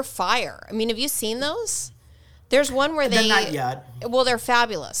fire. I mean, have you seen those? There's one where They're not yet. Well, they're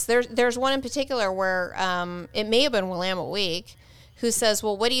fabulous. There's one in particular where it may have been Willamette Week, who says,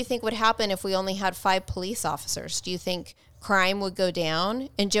 well, what do you think would happen if we only had 5 police officers? Do you think crime would go down?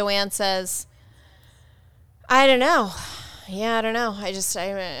 And Joanne says, I don't know. Yeah, I don't know.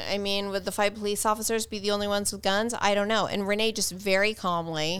 I mean, would the 5 police officers be the only ones with guns? I don't know. And Renee just very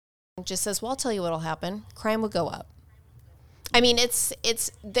calmly just says, well, I'll tell you what'll happen. Crime would go up. I mean, it's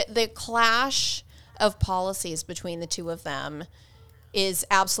the clash of policies between the two of them is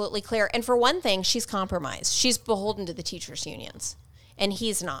absolutely clear. And for one thing, she's compromised. She's beholden to the teachers' unions, and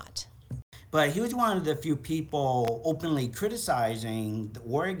he's not. But he was one of the few people openly criticizing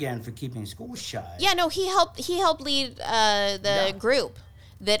Oregon for keeping schools shut. Yeah, no, he helped lead the group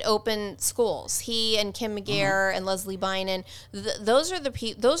that opened schools. He and Kim McGarr and Leslie Bynum. Those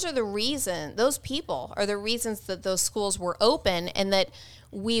people are the reasons that those schools were open, and that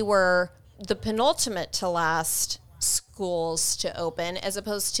we were the penultimate to last schools to open, as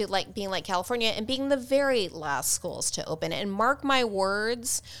opposed to being like California and being the very last schools to open. And mark my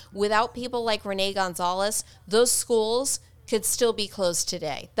words, without people like Renee Gonzalez, those schools could still be closed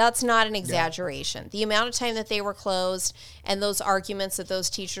today. That's not an exaggeration. Yeah. The amount of time that they were closed, and those arguments that those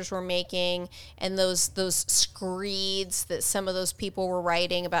teachers were making, and those screeds that some of those people were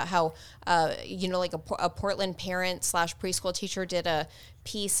writing about how, like a Portland parent / preschool teacher did a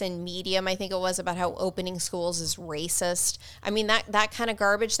piece in Medium, I think it was, about how opening schools is racist. I mean, that kind of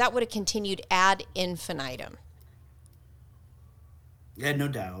garbage, that would have continued ad infinitum. Yeah, no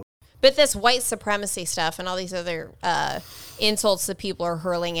doubt. But this white supremacy stuff and all these other insults that people are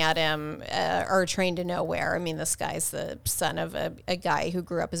hurling at him are trained to nowhere. I mean, this guy's the son of a guy who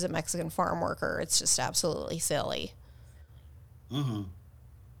grew up as a Mexican farm worker. It's just absolutely silly. Mm-hmm.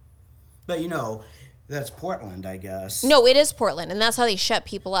 But, that's Portland, I guess. No, it is Portland, and that's how they shut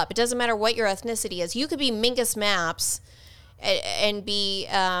people up. It doesn't matter what your ethnicity is. You could be Mingus Maps and be,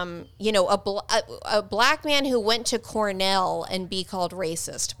 a black man who went to Cornell and be called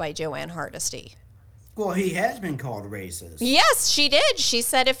racist by Joanne Hardesty. Well, he has been called racist. Yes, she did. She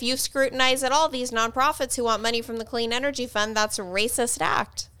said if you scrutinize at all these nonprofits who want money from the Clean Energy Fund, that's a racist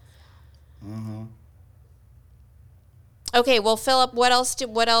act. Mm-hmm. Okay, well, Philip, what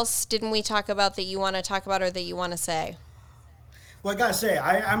else didn't we talk about that you want to talk about or that you want to say? Well, I gotta say,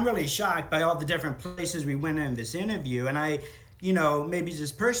 I'm really shocked by all the different places we went in this interview, and I, maybe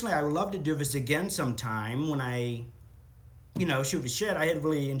just personally, I would love to do this again sometime when I, shoot the shit. I had a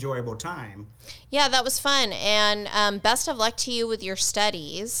really enjoyable time. Yeah, that was fun, and best of luck to you with your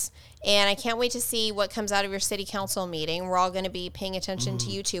studies. And I can't wait to see what comes out of your city council meeting. We're all going to be paying attention to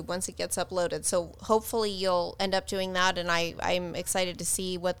YouTube once it gets uploaded. So hopefully you'll end up doing that, and I'm excited to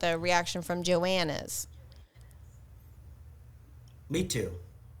see what the reaction from Joanne is. Me too.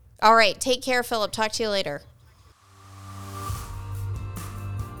 All right. Take care, Philip. Talk to you later.